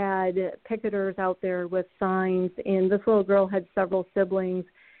 They had picketers out there with signs. And this little girl had several siblings.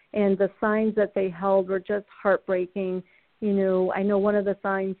 And the signs that they held were just heartbreaking. I know one of the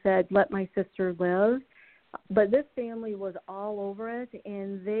signs said, "Let my sister live." But this family was all over it,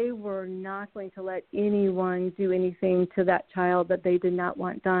 and they were not going to let anyone do anything to that child that they did not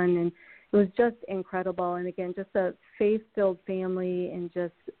want done. And it was just incredible. And, again, just a faith-filled family, and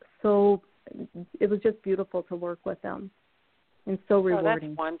it was just beautiful to work with them and so rewarding. Oh,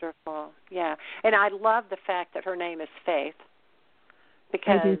 that's wonderful. Yeah. And I love the fact that her name is Faith,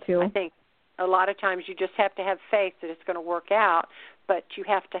 because I do too. I think a lot of times you just have to have faith that it's going to work out, but you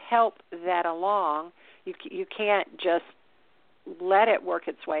have to help that along. You can't just let it work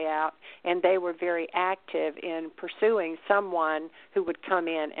its way out, and they were very active in pursuing someone who would come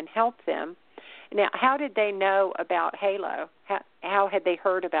in and help them. Now, how did they know about HALO? How had they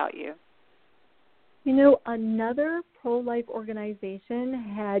heard about you? Another pro-life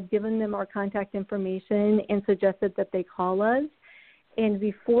organization had given them our contact information and suggested that they call us. And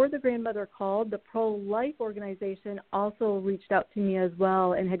before the grandmother called, the pro-life organization also reached out to me as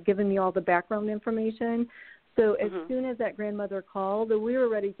well and had given me all the background information. So as soon as that grandmother called, we were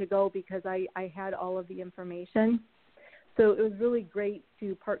ready to go because I had all of the information. So it was really great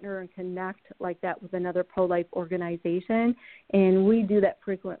to partner and connect like that with another pro-life organization, and we do that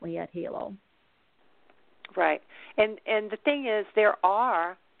frequently at HALO. Right. And the thing is, there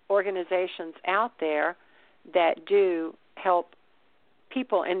are organizations out there that do help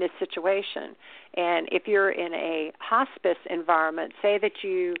people in this situation. And if you're in a hospice environment, say that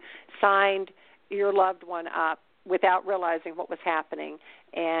you signed your loved one up without realizing what was happening,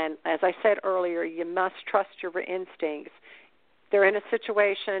 and as I said earlier, you must trust your instincts. They're in a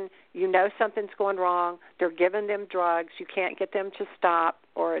situation, something's going wrong, they're giving them drugs, you can't get them to stop,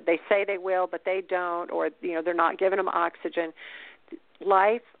 or they say they will, but they don't, or they're not giving them oxygen.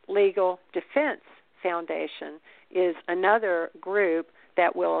 Life Legal Defense Foundation is another group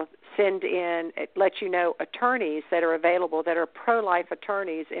that will send in, let you know, attorneys that are available that are pro-life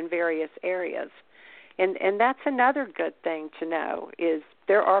attorneys in various areas. And that's another good thing to know, is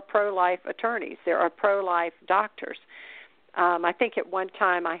there are pro-life attorneys. There are pro-life doctors. I think at one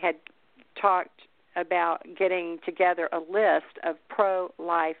time I had talked about getting together a list of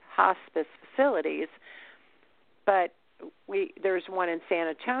pro-life hospice facilities, but there's one in San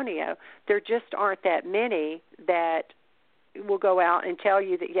Antonio. There just aren't that many that will go out and tell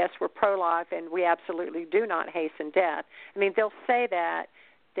you that, yes, we're pro-life and we absolutely do not hasten death. I mean, they'll say that,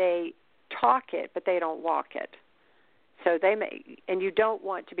 they talk it, but they don't walk it. So and you don't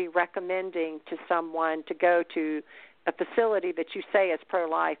want to be recommending to someone to go to a facility that you say is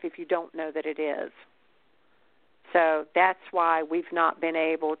pro-life if you don't know that it is. So that's why we've not been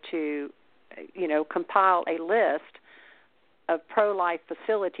able to, compile a list of pro-life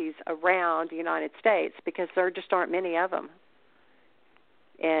facilities around the United States, because there just aren't many of them.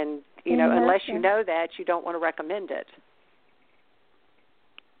 And, unless you know that, you don't want to recommend it.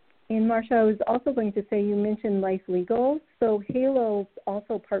 And, Marsha, I was also going to say, you mentioned Life Legal. So HALO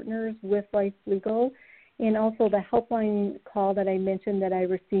also partners with Life Legal, and also the helpline call that I mentioned that I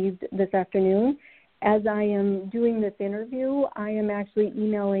received this afternoon. As I am doing this interview, I am actually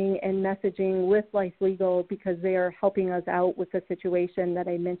emailing and messaging with Life Legal because they are helping us out with the situation that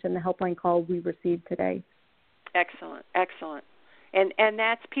I mentioned, the helpline call we received today. Excellent, excellent. And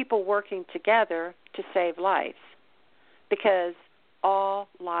that's people working together to save lives, because all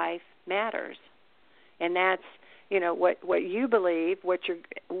life matters. And that's, what you believe,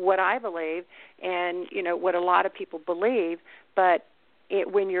 what I believe, and, what a lot of people believe. But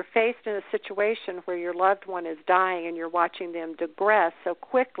when you're faced in a situation where your loved one is dying and you're watching them digress so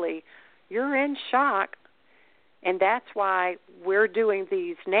quickly, you're in shock. And that's why we're doing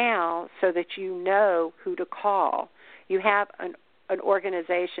these now, so that you know who to call. You have an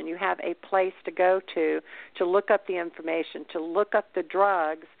organization, you have a place to go to look up the information, to look up the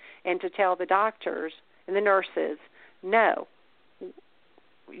drugs, and to tell the doctors and the nurses, no,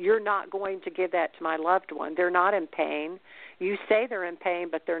 you're not going to give that to my loved one. They're not in pain. You say they're in pain,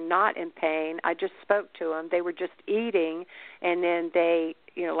 but they're not in pain. I just spoke to them. They were just eating, and then they,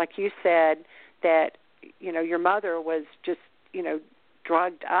 like you said, that, your mother was just,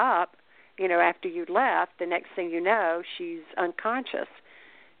 drugged up, after you left. The next thing you know, she's unconscious.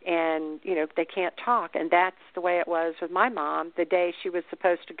 And, they can't talk. And that's the way it was with my mom the day she was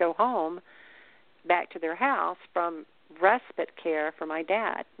supposed to go home back to their house from respite care for my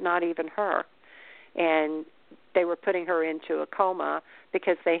dad, not even her. And they were putting her into a coma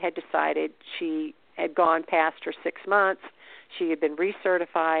because they had decided she had gone past her 6 months. She had been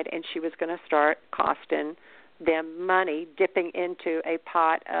recertified, and she was going to start costing them money, dipping into a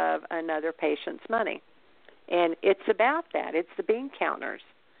pot of another patient's money. And it's about that. It's the bean counters.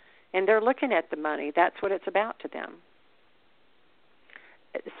 And they're looking at the money. That's what it's about to them.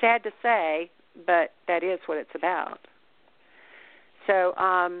 It's sad to say, but that is what it's about. So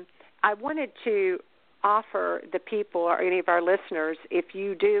I wanted to offer the people or any of our listeners, if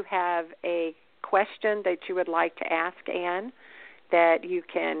you do have a question that you would like to ask Ann, that you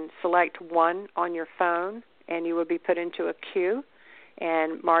can select one on your phone, and you will be put into a queue,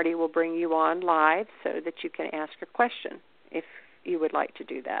 and Marty will bring you on live so that you can ask your question if you would like to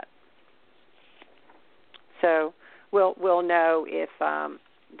do that. So we'll know if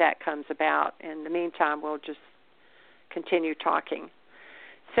that comes about. In the meantime, we'll just continue talking.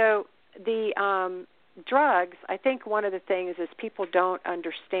 So the drugs, I think one of the things is people don't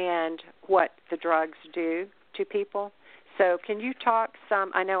understand what the drugs do to people. So can you talk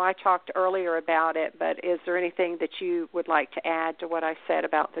some, I know I talked earlier about it, but is there anything that you would like to add to what I said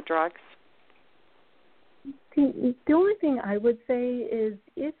about the drugs? The only thing I would say is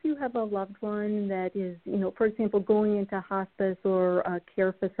if you have a loved one that is, for example, going into hospice or a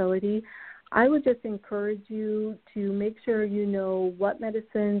care facility, I would just encourage you to make sure you know what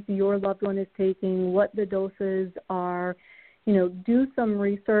medicines your loved one is taking, what the doses are. Do some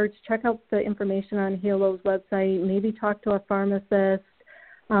research, check out the information on Halo's website, maybe talk to a pharmacist,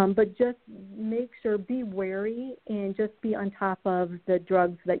 but just make sure, be wary, and just be on top of the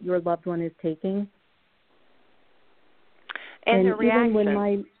drugs that your loved one is taking. And their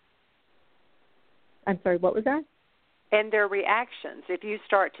reactions. I'm sorry, what was that? And their reactions. If you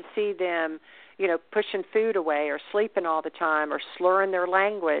start to see them, pushing food away or sleeping all the time or slurring their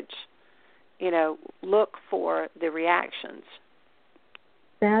language, look for the reactions.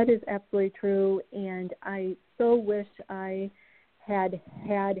 That is absolutely true, and I so wish I had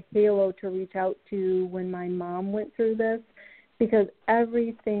Halo to reach out to when my mom went through this, because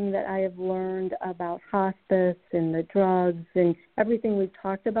everything that I have learned about hospice and the drugs and everything we've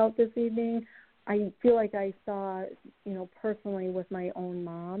talked about this evening, I feel like I saw, personally with my own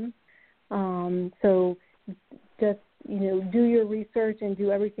mom. So just, do your research and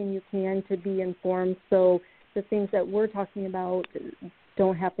do everything you can to be informed so the things that we're talking about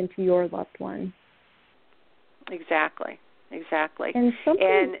don't happen to your loved one. Exactly.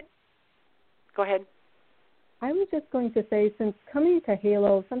 And go ahead. I was just going to say, since coming to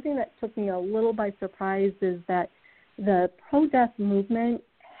Halo, something that took me a little by surprise is that the pro-death movement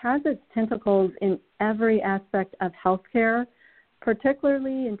has its tentacles in every aspect of healthcare,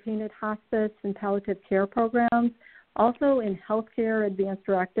 particularly in painted hospice and palliative care programs, also in healthcare advanced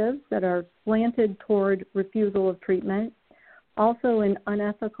directives that are slanted toward refusal of treatment, also in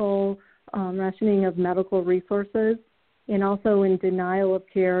unethical rationing of medical resources, and also in denial of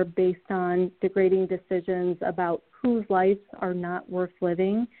care based on degrading decisions about whose lives are not worth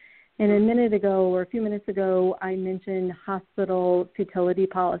living. And a few minutes ago, I mentioned hospital futility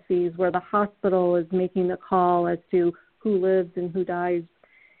policies where the hospital is making the call as to who lives and who dies.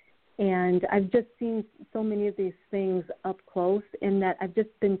 And I've just seen so many of these things up close in that I've just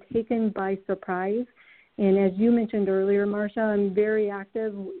been taken by surprise. And as you mentioned earlier, Marsha, I'm very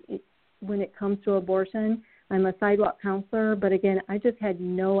active when it comes to abortion. I'm a sidewalk counselor, but again, I just had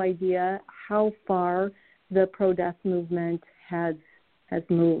no idea how far the pro-death movement has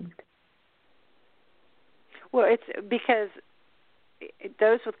moved. Well, it's because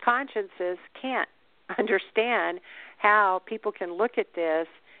those with consciences can't understand how people can look at this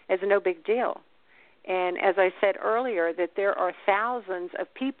as no big deal. And as I said earlier, that there are thousands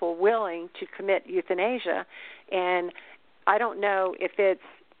of people willing to commit euthanasia, and I don't know if it's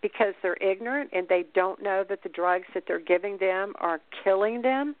because they're ignorant and they don't know that the drugs that they're giving them are killing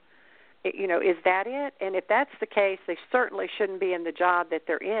them. Is that it? And if that's the case, they certainly shouldn't be in the job that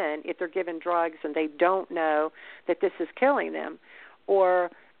they're in if they're given drugs and they don't know that this is killing them.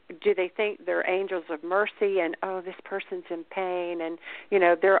 Or do they think they're angels of mercy and, this person's in pain and,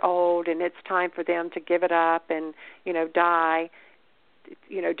 they're old and it's time for them to give it up and, die?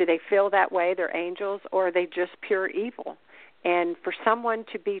 do they feel that way? They're angels, or are they just pure evil? And for someone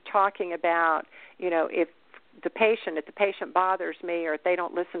to be talking about, if the patient bothers me, or if they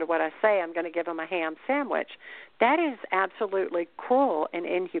don't listen to what I say, I'm going to give them a ham sandwich. That is absolutely cruel and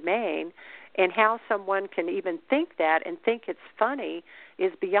inhumane. And how someone can even think that and think it's funny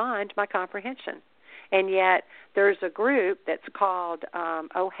is beyond my comprehension. And yet there's a group that's called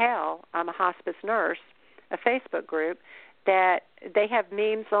Oh Hell, I'm a Hospice Nurse, a Facebook group, that they have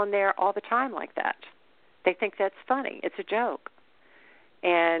memes on there all the time like that. They think that's funny. It's a joke.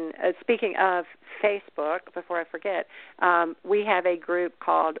 And speaking of Facebook, before I forget, we have a group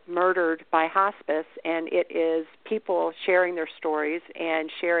called Murdered by Hospice, and it is people sharing their stories and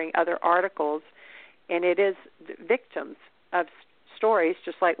sharing other articles, and it is victims of stories,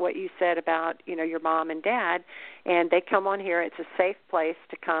 just like what you said about, your mom and dad, and they come on here. It's a safe place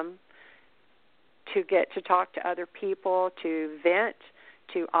to come to get to talk to other people, to vent,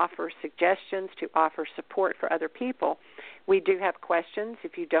 to offer suggestions, to offer support for other people. We do have questions.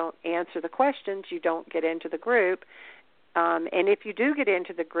 If you don't answer the questions, you don't get into the group. And if you do get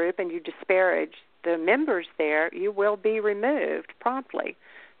into the group and you disparage the members there, you will be removed promptly,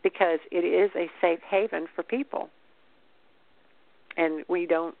 because it is a safe haven for people. And we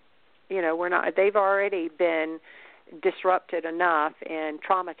don't, we're not, they've already been disrupted enough and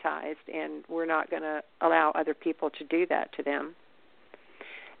traumatized, and we're not going to allow other people to do that to them.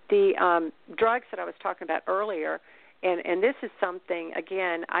 The drugs that I was talking about earlier, and this is something,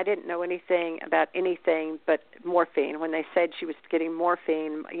 again, I didn't know anything about anything but morphine. When they said she was getting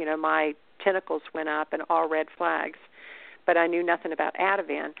morphine, my tentacles went up and all red flags. But I knew nothing about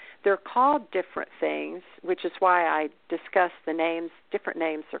Ativan. They're called different things, which is why I discussed the names, different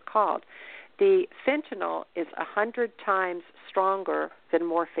names they're called. The fentanyl is 100 times stronger than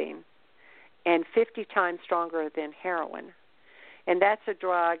morphine and 50 times stronger than heroin. And that's a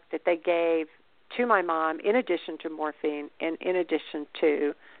drug that they gave to my mom in addition to morphine and in addition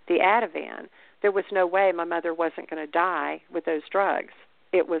to the Ativan. There was no way my mother wasn't going to die with those drugs.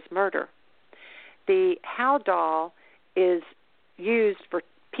 It was murder. The Haldol is used for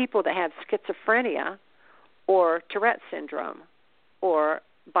people that have schizophrenia or Tourette syndrome or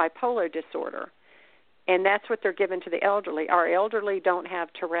bipolar disorder. And that's what they're given to the elderly. Our elderly don't have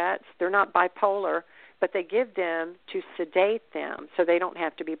Tourette's. They're not bipolar, but they give them to sedate them so they don't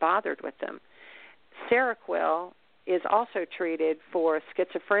have to be bothered with them. Seroquel is also treated for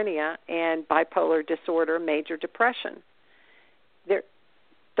schizophrenia and bipolar disorder, major depression.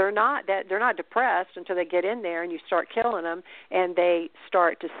 They're not depressed until they get in there and you start killing them and they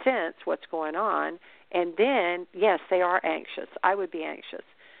start to sense what's going on. And then, yes, they are anxious. I would be anxious.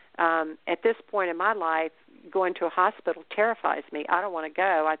 At this point in my life, going to a hospital terrifies me. I don't want to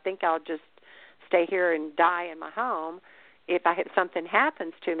go. I think I'll just stay here and die in my home if something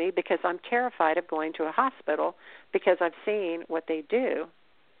happens to me, because I'm terrified of going to a hospital because I've seen what they do.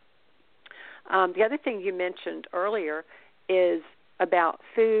 The other thing you mentioned earlier is about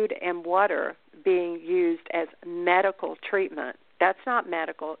food and water being used as medical treatment. That's not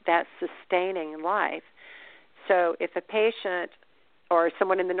medical. That's sustaining life. So if a patient or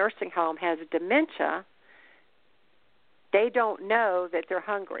someone in the nursing home has dementia, they don't know that they're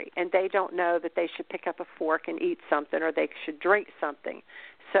hungry, and they don't know that they should pick up a fork and eat something or they should drink something.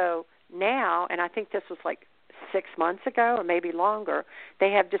 So now, and I think this was like 6 months ago or maybe longer,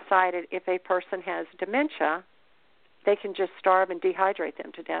 they have decided if a person has dementia, they can just starve and dehydrate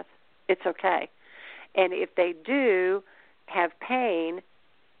them to death. It's okay. And if they do have pain,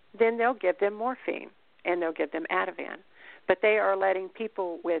 then they'll give them morphine and they'll give them Ativan. But they are letting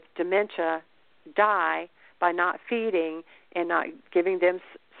people with dementia die by not feeding and not giving them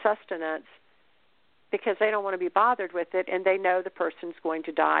sustenance because they don't want to be bothered with it, and they know the person's going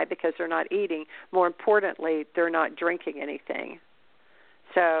to die because they're not eating. More importantly, they're not drinking anything.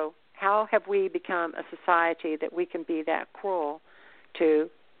 So how have we become a society that we can be that cruel to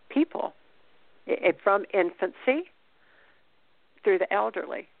people from infancy through the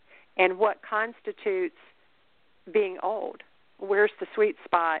elderly? And what constitutes being old? Where's the sweet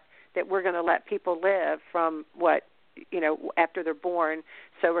spot that we're going to let people live from after they're born?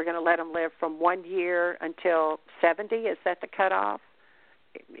 So we're going to let them live from 1 year until 70? Is that the cutoff?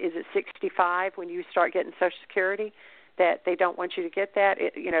 Is it 65 when you start getting Social Security? That they don't want you to get that,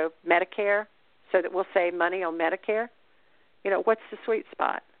 Medicare, so that we'll save money on Medicare? What's the sweet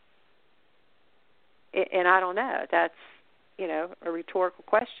spot? And I don't know. That's, a rhetorical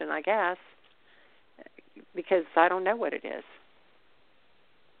question, I guess, because I don't know what it is.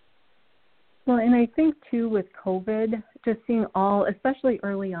 Well, and I think, too, with COVID, just seeing especially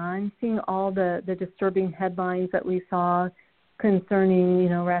early on, seeing all the disturbing headlines that we saw, concerning,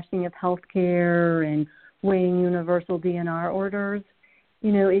 rationing of health care and weighing universal DNR orders,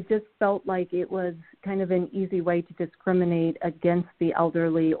 it just felt like it was kind of an easy way to discriminate against the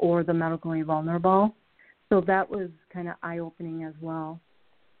elderly or the medically vulnerable. So that was kind of eye-opening as well.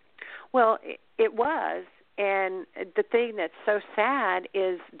 Well, it was. And the thing that's so sad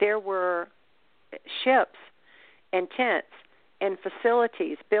is there were ships and tents and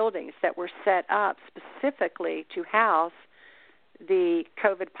facilities, buildings that were set up specifically to house the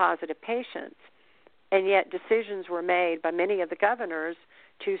COVID-positive patients. And yet decisions were made by many of the governors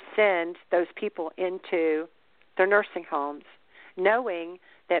to send those people into their nursing homes, knowing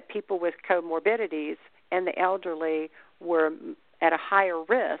that people with comorbidities and the elderly were at a higher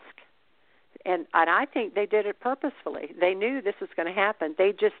risk. And I think they did it purposefully. They knew this was going to happen.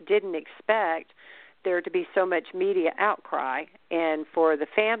 They just didn't expect there to be so much media outcry. And for the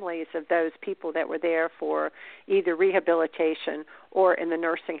families of those people that were there for either rehabilitation or in the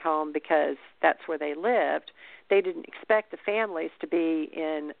nursing home because that's where they lived, they didn't expect the families to be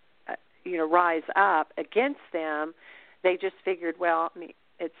in, rise up against them. They just figured, well,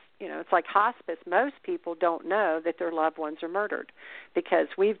 it's like hospice. Most people don't know that their loved ones are murdered because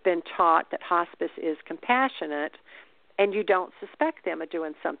we've been taught that hospice is compassionate and you don't suspect them of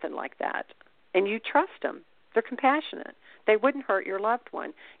doing something like that. And you trust them. They're compassionate. They wouldn't hurt your loved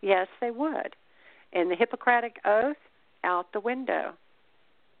one. Yes, they would. And the Hippocratic Oath, out the window.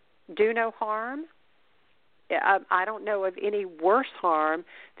 Do no harm. I don't know of any worse harm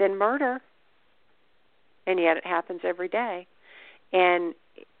than murder. And yet it happens every day. And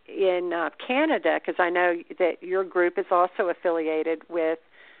in Canada, because I know that your group is also affiliated with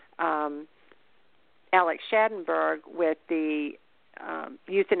Alex Schadenberg with the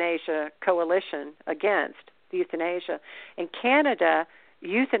Euthanasia Coalition against euthanasia. In Canada,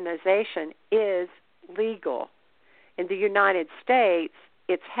 euthanization is legal. In the United States,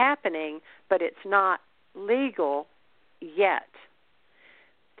 it's happening, but it's not legal yet.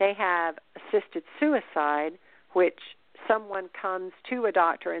 They have assisted suicide, which someone comes to a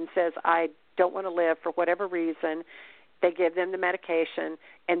doctor and says, I don't want to live for whatever reason. They give them the medication,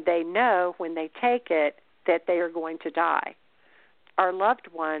 and they know when they take it that they are going to die. Our loved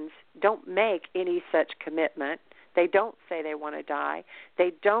ones don't make any such commitment. They don't say they want to die.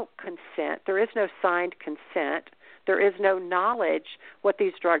 They don't consent. There is no signed consent. There is no knowledge what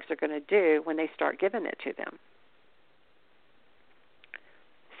these drugs are going to do when they start giving it to them.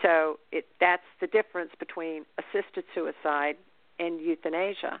 So that's the difference between assisted suicide and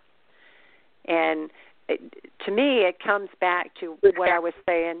euthanasia. And to me, it comes back to what I was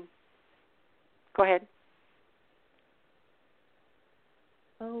saying. Go ahead.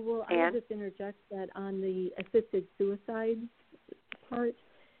 Oh, well, I would just interject that on the assisted suicide part,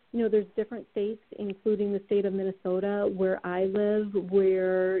 there's different states, including the state of Minnesota, where I live,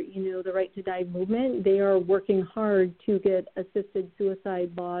 where, the Right to Die movement, they are working hard to get assisted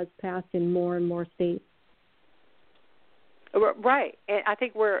suicide laws passed in more and more states. Right. And I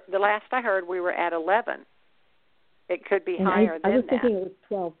think the last I heard, we were at 11. It could be higher than that. I was thinking it was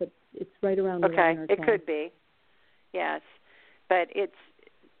 12, but it's right around 11 or 12. Okay, it could be. Yes. But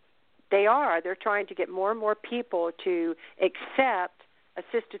they're trying to get more and more people to accept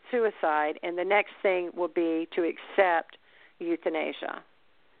assisted suicide, and the next thing will be to accept euthanasia.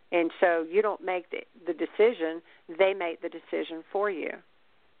 And so you don't make the decision, they make the decision for you.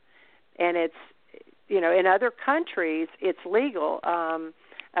 And it's, in other countries, it's legal.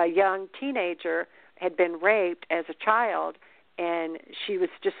 A young teenager had been raped as a child, and she was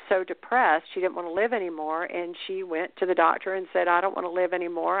just so depressed, she didn't want to live anymore, and she went to the doctor and said, I don't want to live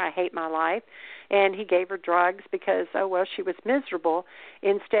anymore, I hate my life. And he gave her drugs because, she was miserable.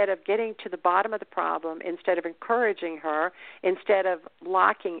 Instead of getting to the bottom of the problem, instead of encouraging her, instead of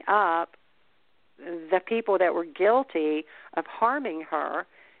locking up the people that were guilty of harming her,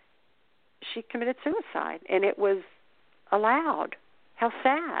 she committed suicide, and it was allowed. How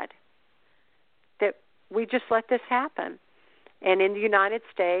sad that we just let this happen. And in the United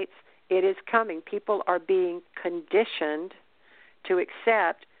States, it is coming. People are being conditioned to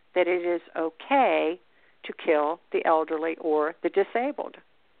accept that it is okay to kill the elderly or the disabled.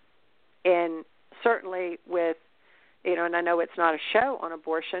 And certainly with, and I know it's not a show on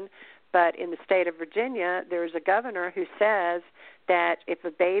abortion, but in the state of Virginia, there's a governor who says that if a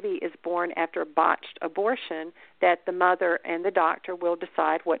baby is born after a botched abortion, that the mother and the doctor will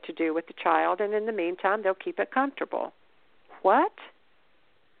decide what to do with the child, and in the meantime, they'll keep it comfortable. What?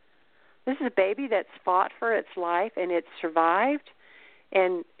 This is a baby that's fought for its life and it's survived,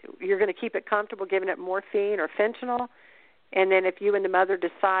 and you're going to keep it comfortable giving it morphine or fentanyl? And then if you and the mother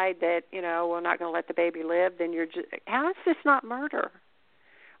decide that, we're not going to let the baby live, then you're just, how is this not murder?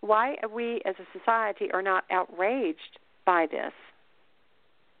 Why are we as a society are not outraged by this?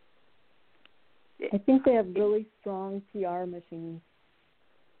 I think they have really strong PR machines.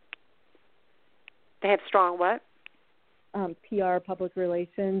 They have strong what? PR, public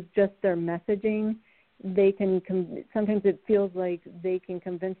relations, just their messaging. They can sometimes it feels like they can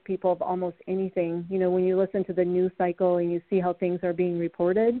convince people of almost anything. When you listen to the news cycle and you see how things are being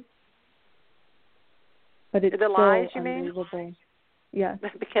reported. But it's the lies, you unbelievable. mean? Yes.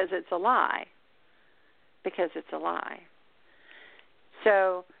 Because it's a lie.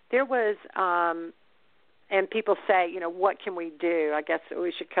 So there was, and people say, what can we do? I guess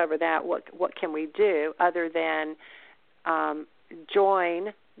we should cover that. What can we do other than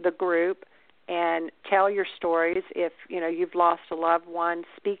join the group and tell your stories? If you've lost a loved one,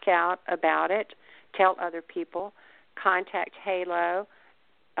 speak out about it. Tell other people. Contact Halo.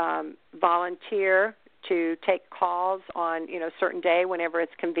 Volunteer to take calls on certain day whenever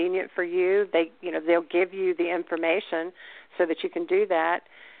it's convenient for you. They'll give you the information so that you can do that.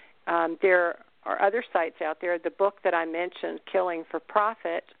 There are other sites out there. The book that I mentioned, Killing for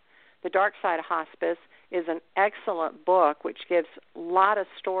Profit, The Dark Side of Hospice, is an excellent book which gives a lot of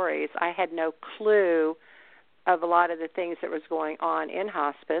stories. I had no clue of a lot of the things that was going on in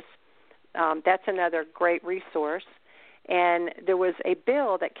hospice. That's another great resource. And there was a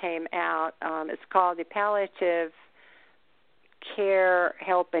bill that came out. It's called the Palliative Care,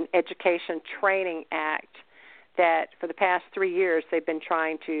 Help, and Education Training Act, that for the past 3 years they've been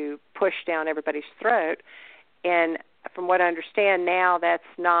trying to push down everybody's throat. And from what I understand now, that's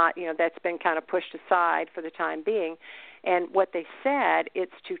not, that's been kind of pushed aside for the time being. And what they said,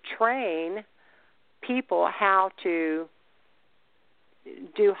 it's to train people how to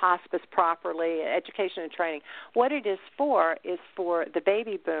do hospice properly, education and training. What it is for the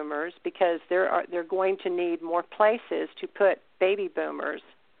baby boomers, because they're going to need more places to put baby boomers,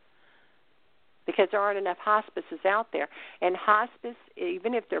 because there aren't enough hospices out there. And hospice,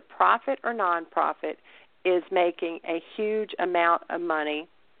 even if they're profit or nonprofit, is making a huge amount of money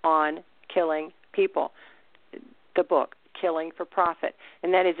on killing people. The book, Killing for Profit.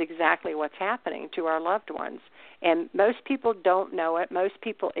 And that is exactly what's happening to our loved ones. And most people don't know it. Most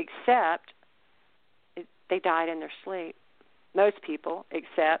people accept they died in their sleep. Most people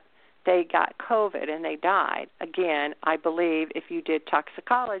accept they got COVID and they died. Again, I believe if you did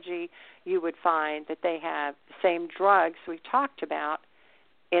toxicology, you would find that they have the same drugs we talked about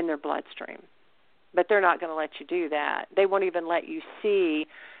in their bloodstream. But they're not going to let you do that. They won't even let you see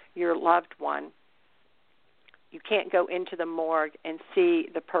your loved one. You can't go into the morgue and see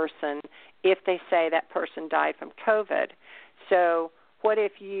the person if they say that person died from COVID. So what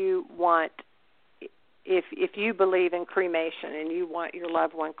if you want, if you believe in cremation and you want your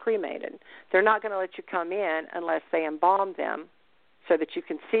loved one cremated, they're not going to let you come in unless they embalm them so that you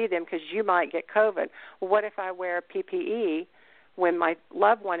can see them, because you might get COVID. Well, what if I wear PPE when my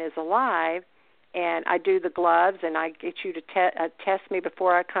loved one is alive, and I do the gloves and I get you to test me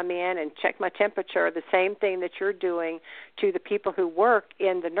before I come in and check my temperature, the same thing that you're doing to the people who work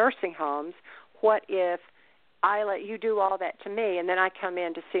in the nursing homes? What if I let you do all that to me and then I come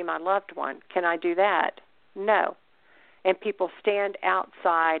in to see my loved one? Can I do that? No. And people stand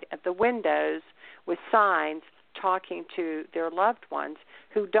outside of the windows with signs talking to their loved ones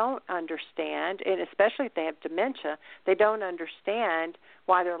who don't understand, and especially if they have dementia, they don't understand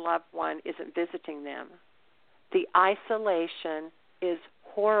why their loved one isn't visiting them. The isolation is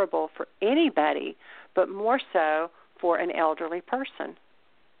horrible for anybody, but more so for an elderly person.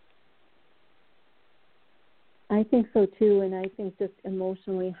 I think so too, and I think just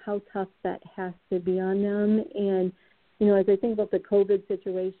emotionally how tough that has to be on them. And as I think about the COVID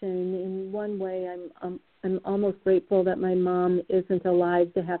situation, in one way, I'm almost grateful that my mom isn't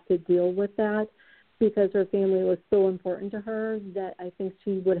alive to have to deal with that, because her family was so important to her that I think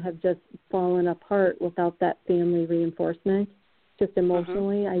she would have just fallen apart without that family reinforcement, just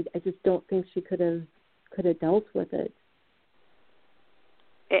emotionally. I just don't think she could have dealt with it.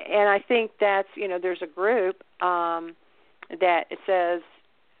 And I think that's, there's a group that says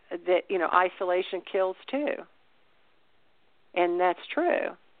that, isolation kills too. And that's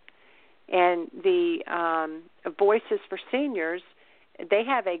true. And the Voices for Seniors, they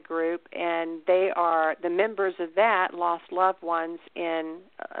have a group, and the members of that lost loved ones in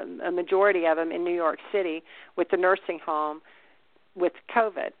a majority of them in New York City with the nursing home with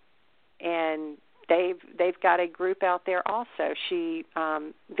COVID. And they've got a group out there also.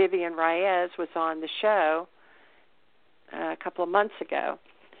 Vivian Reyes was on the show a couple of months ago,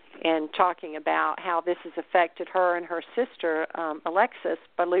 and talking about how this has affected her and her sister, Alexis,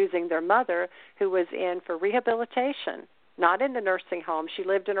 by losing their mother, who was in for rehabilitation, not in the nursing home. She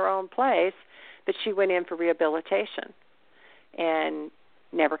lived in her own place, but she went in for rehabilitation and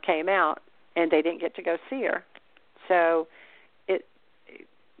never came out, and they didn't get to go see her. So,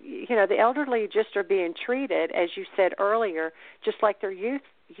 the elderly just are being treated, as you said earlier, just like they're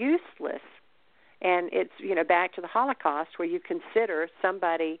useless. And it's, back to the Holocaust, where you consider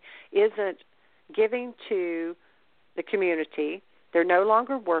somebody isn't giving to the community, they're no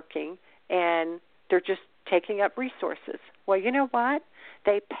longer working, and they're just taking up resources. Well, you know what?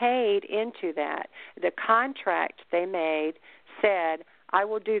 They paid into that. The contract they made said, I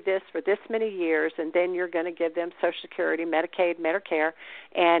will do this for this many years, and then you're going to give them Social Security, Medicaid, Medicare.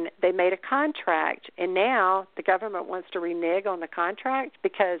 And they made a contract, and now the government wants to renege on the contract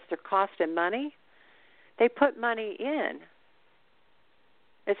because they're costing money. They put money in.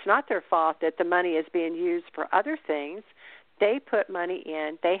 It's not their fault that the money is being used for other things. They put money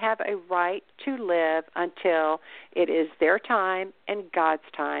in. They have a right to live until it is their time and God's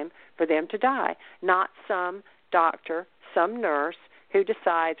time for them to die, not some doctor, some nurse who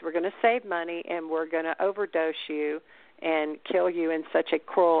decides we're going to save money and we're going to overdose you and kill you in such a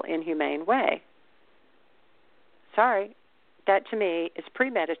cruel, inhumane way. Sorry, that to me is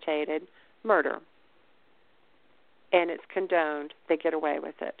premeditated murder. And it's condoned. They get away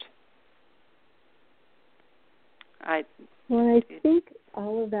with it. I think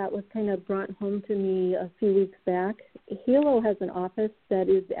all of that was kind of brought home to me a few weeks back. Halo has an office that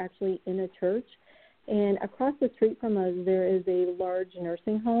is actually in a church, and across the street from us there is a large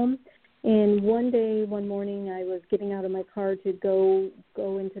nursing home. And one morning, I was getting out of my car to go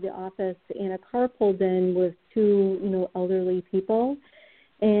into the office, and a car pulled in with two, elderly people.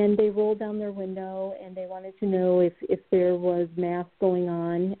 And they rolled down their window, and they wanted to know if there was mass going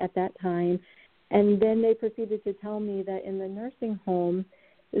on at that time. And then they proceeded to tell me that in the nursing home,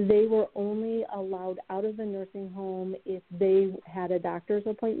 they were only allowed out of the nursing home if they had a doctor's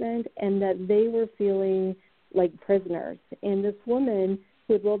appointment, and that they were feeling like prisoners. And this woman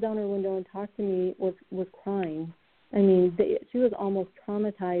who had rolled down her window and talked to me was crying. I mean, she was almost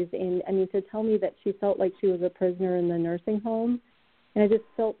traumatized. And, to tell me that she felt like she was a prisoner in the nursing home, and I just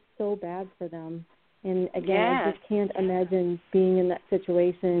felt so bad for them. And, again, yes. I just can't imagine being in that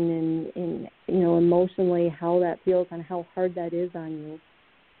situation and emotionally how that feels and how hard that is on you.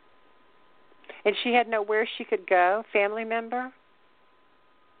 And she had nowhere she could go, family member,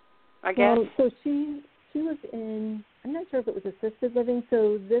 I guess? Well, so she was in, I'm not sure if it was assisted living,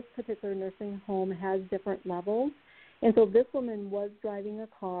 so this particular nursing home has different levels. And so this woman was driving a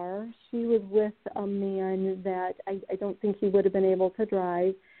car. She was with a man that I don't think he would have been able to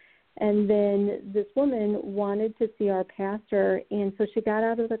drive. And then this woman wanted to see our pastor, and so she got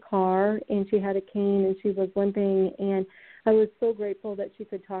out of the car, and she had a cane, and she was limping. And I was so grateful that she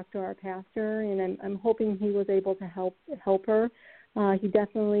could talk to our pastor, and I'm hoping he was able to help her. He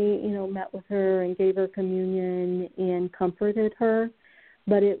definitely, met with her and gave her communion and comforted her.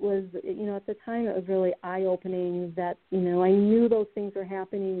 But it was, at the time it was really eye-opening that, I knew those things were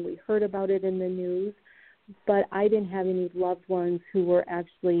happening. We heard about it in the news, but I didn't have any loved ones who were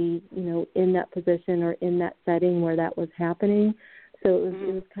actually, in that position or in that setting where that was happening. So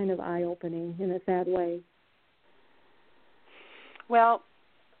it was kind of eye-opening in a sad way. Well,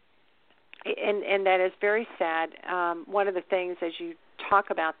 and that is very sad. One of the things as you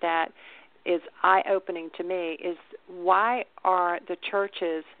talk about that is eye-opening to me is why are the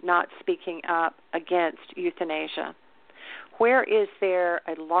churches not speaking up against euthanasia? Where is there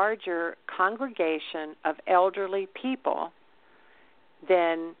a larger congregation of elderly people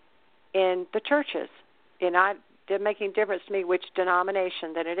than in the churches? And it doesn't make any difference to me which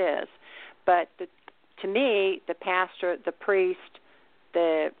denomination that it is. But to me, the pastor, the priest,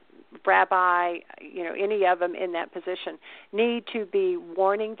 the rabbi, any of them in that position need to be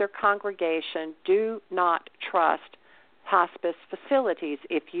warning their congregation, do not trust hospice facilities.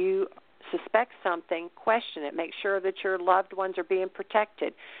 If you suspect something, question it. Make sure that your loved ones are being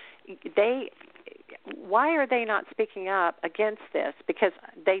protected. Why are they not speaking up against this? Because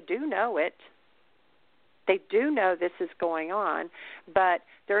they do know it. They do know this is going on, but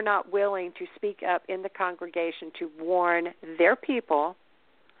they're not willing to speak up in the congregation to warn their people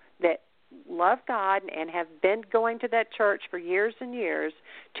that love God and have been going to that church for years and years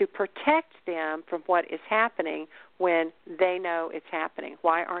to protect them from what is happening when they know it's happening.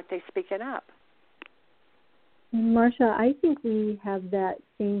 Why aren't they speaking up? Marsha, I think we have that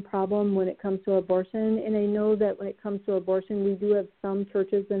same problem when it comes to abortion, and I know that when it comes to abortion, we do have some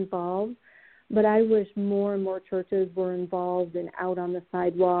churches involved, But I wish more and more churches were involved and out on the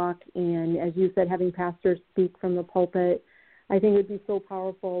sidewalk. And as you said, having pastors speak from the pulpit, I think it would be so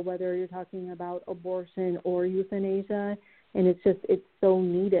powerful, whether you're talking about abortion or euthanasia. And it's so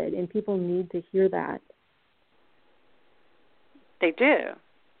needed, and people need to hear that. They do.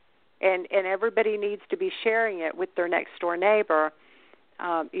 And everybody needs to be sharing it with their next door neighbor,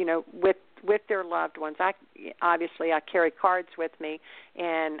 with their loved ones. I carry cards with me,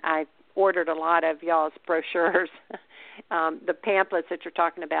 and I ordered a lot of y'all's brochures, the pamphlets that you're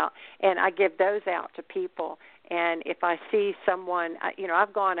talking about, and I give those out to people. And if I see someone,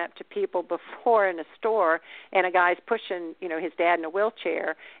 I've gone up to people before in a store, and a guy's pushing, his dad in a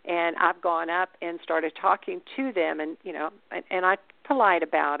wheelchair, and I've gone up and started talking to them, and I'm polite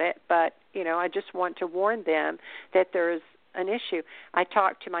about it, but, I just want to warn them that there's an issue. I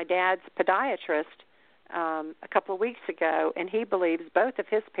talked to my dad's podiatrist a couple of weeks ago, and he believes both of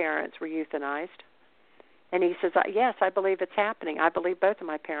his parents were euthanized. And he says, yes, I believe it's happening. I believe both of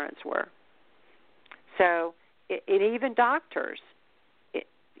my parents were. So, and even doctors,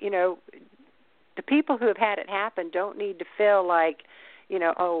 the people who have had it happen don't need to feel like,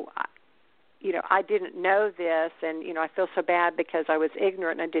 I didn't know this, and, I feel so bad because I was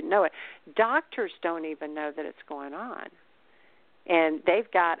ignorant and I didn't know it. Doctors don't even know that it's going on. And they've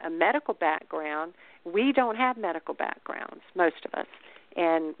got a medical background. We don't have medical backgrounds, most of us.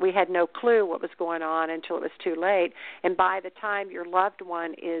 And we had no clue what was going on until it was too late. And by the time your loved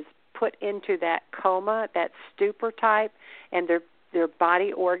one is put into that coma, that stupor type, and their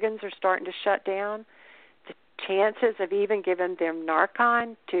body organs are starting to shut down, the chances of even giving them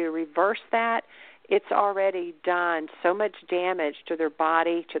Narcan to reverse that, it's already done so much damage to their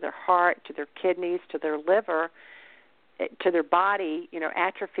body, to their heart, to their kidneys, to their liver, to their body,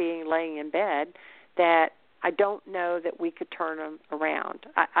 atrophying, laying in bed, that I don't know that we could turn them around.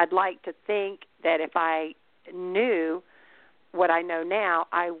 I'd like to think that if I knew what I know now,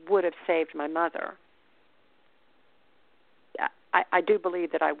 I would have saved my mother. I do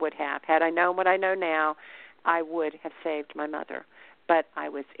believe that I would have. Had I known what I know now, I would have saved my mother. But I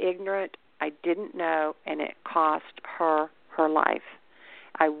was ignorant, I didn't know, and it cost her life.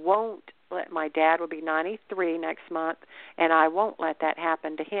 I won't my dad will be 93 next month, and I won't let that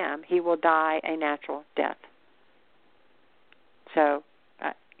happen to him. He will die a natural death. So,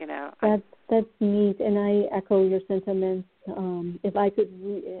 That's neat, and I echo your sentiments. If I could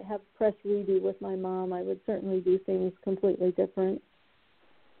have press redo with my mom, I would certainly do things completely different.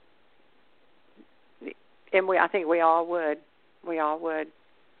 And I think we all would. We all would.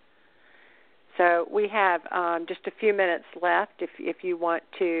 So we have just a few minutes left. If you want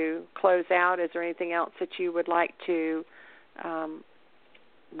to close out, is there anything else that you would like to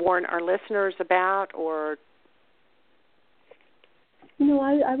warn our listeners about, or?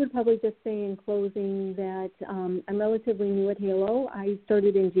 I would probably just say in closing that I'm relatively new at Halo. I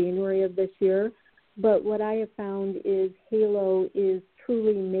started in January of this year, but what I have found is Halo is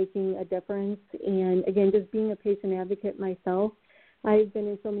truly making a difference. And again, just being a patient advocate myself, I've been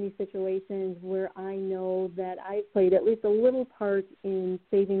in so many situations where I know that I've played at least a little part in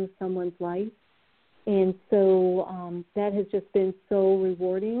saving someone's life. And so that has just been so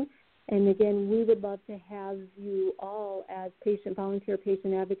rewarding. And again, we would love to have you all as volunteer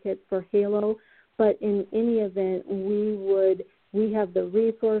patient advocates for Halo. But in any event, we have the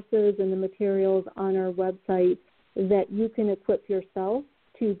resources and the materials on our website that you can equip yourself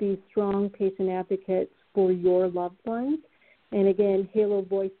to be strong patient advocates for your loved ones. And again,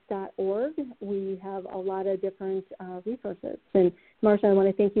 halovoice.org, we have a lot of different resources. And Marsha, I want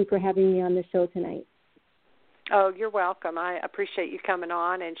to thank you for having me on the show tonight. Oh, you're welcome. I appreciate you coming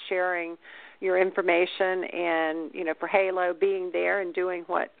on and sharing your information and, for Halo being there and doing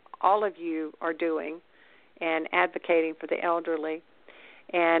what all of you are doing and advocating for the elderly.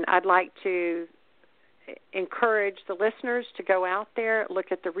 And I'd like to encourage the listeners to go out there,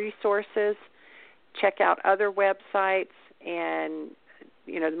 look at the resources, check out other websites, and,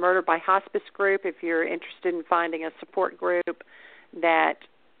 the Murder by Hospice group, if you're interested in finding a support group that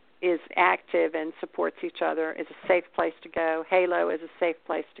is active and supports each other, is a safe place to go. Halo is a safe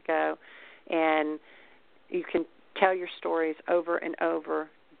place to go. And you can tell your stories over and over.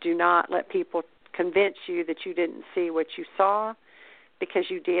 Do not let people convince you that you didn't see what you saw, because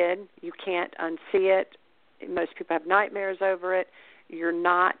you did. You can't unsee it. Most people have nightmares over it. You're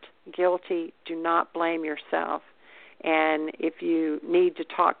not guilty. Do not blame yourself. And if you need to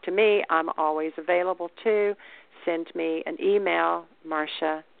talk to me, I'm always available too. Send me an email,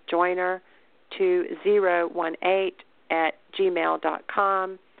 Marsha Joiner 2018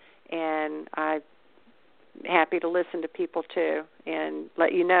 @gmail.com, and I'm happy to listen to people too and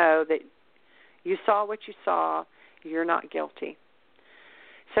let you know that You saw what you saw. You're not guilty.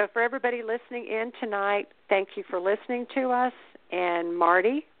 So for everybody listening in tonight, thank you for listening to us. And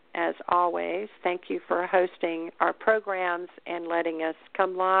Marty, as always, thank you for hosting our programs and letting us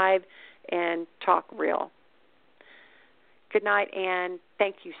come live and talk real. Good night, Ann.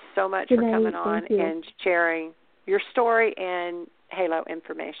 Thank you so much for coming on and sharing your story and Halo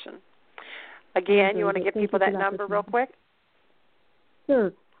information. Again, you want to give people that number real quick?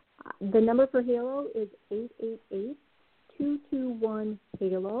 Sure. The number for Halo is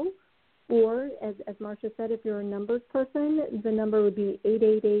 888-221-HALO. Or, as Marsha said, if you're a numbers person, the number would be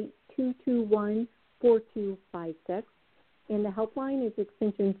 888-221-4256. And the helpline is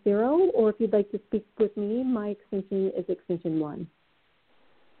extension 0, or if you'd like to speak with me, my extension is extension 1.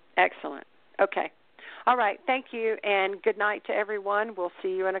 Excellent. Okay. All right. Thank you, and good night to everyone. We'll see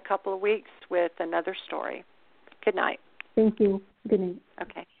you in a couple of weeks with another story. Good night. Thank you. Good night.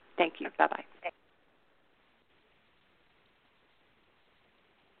 Okay.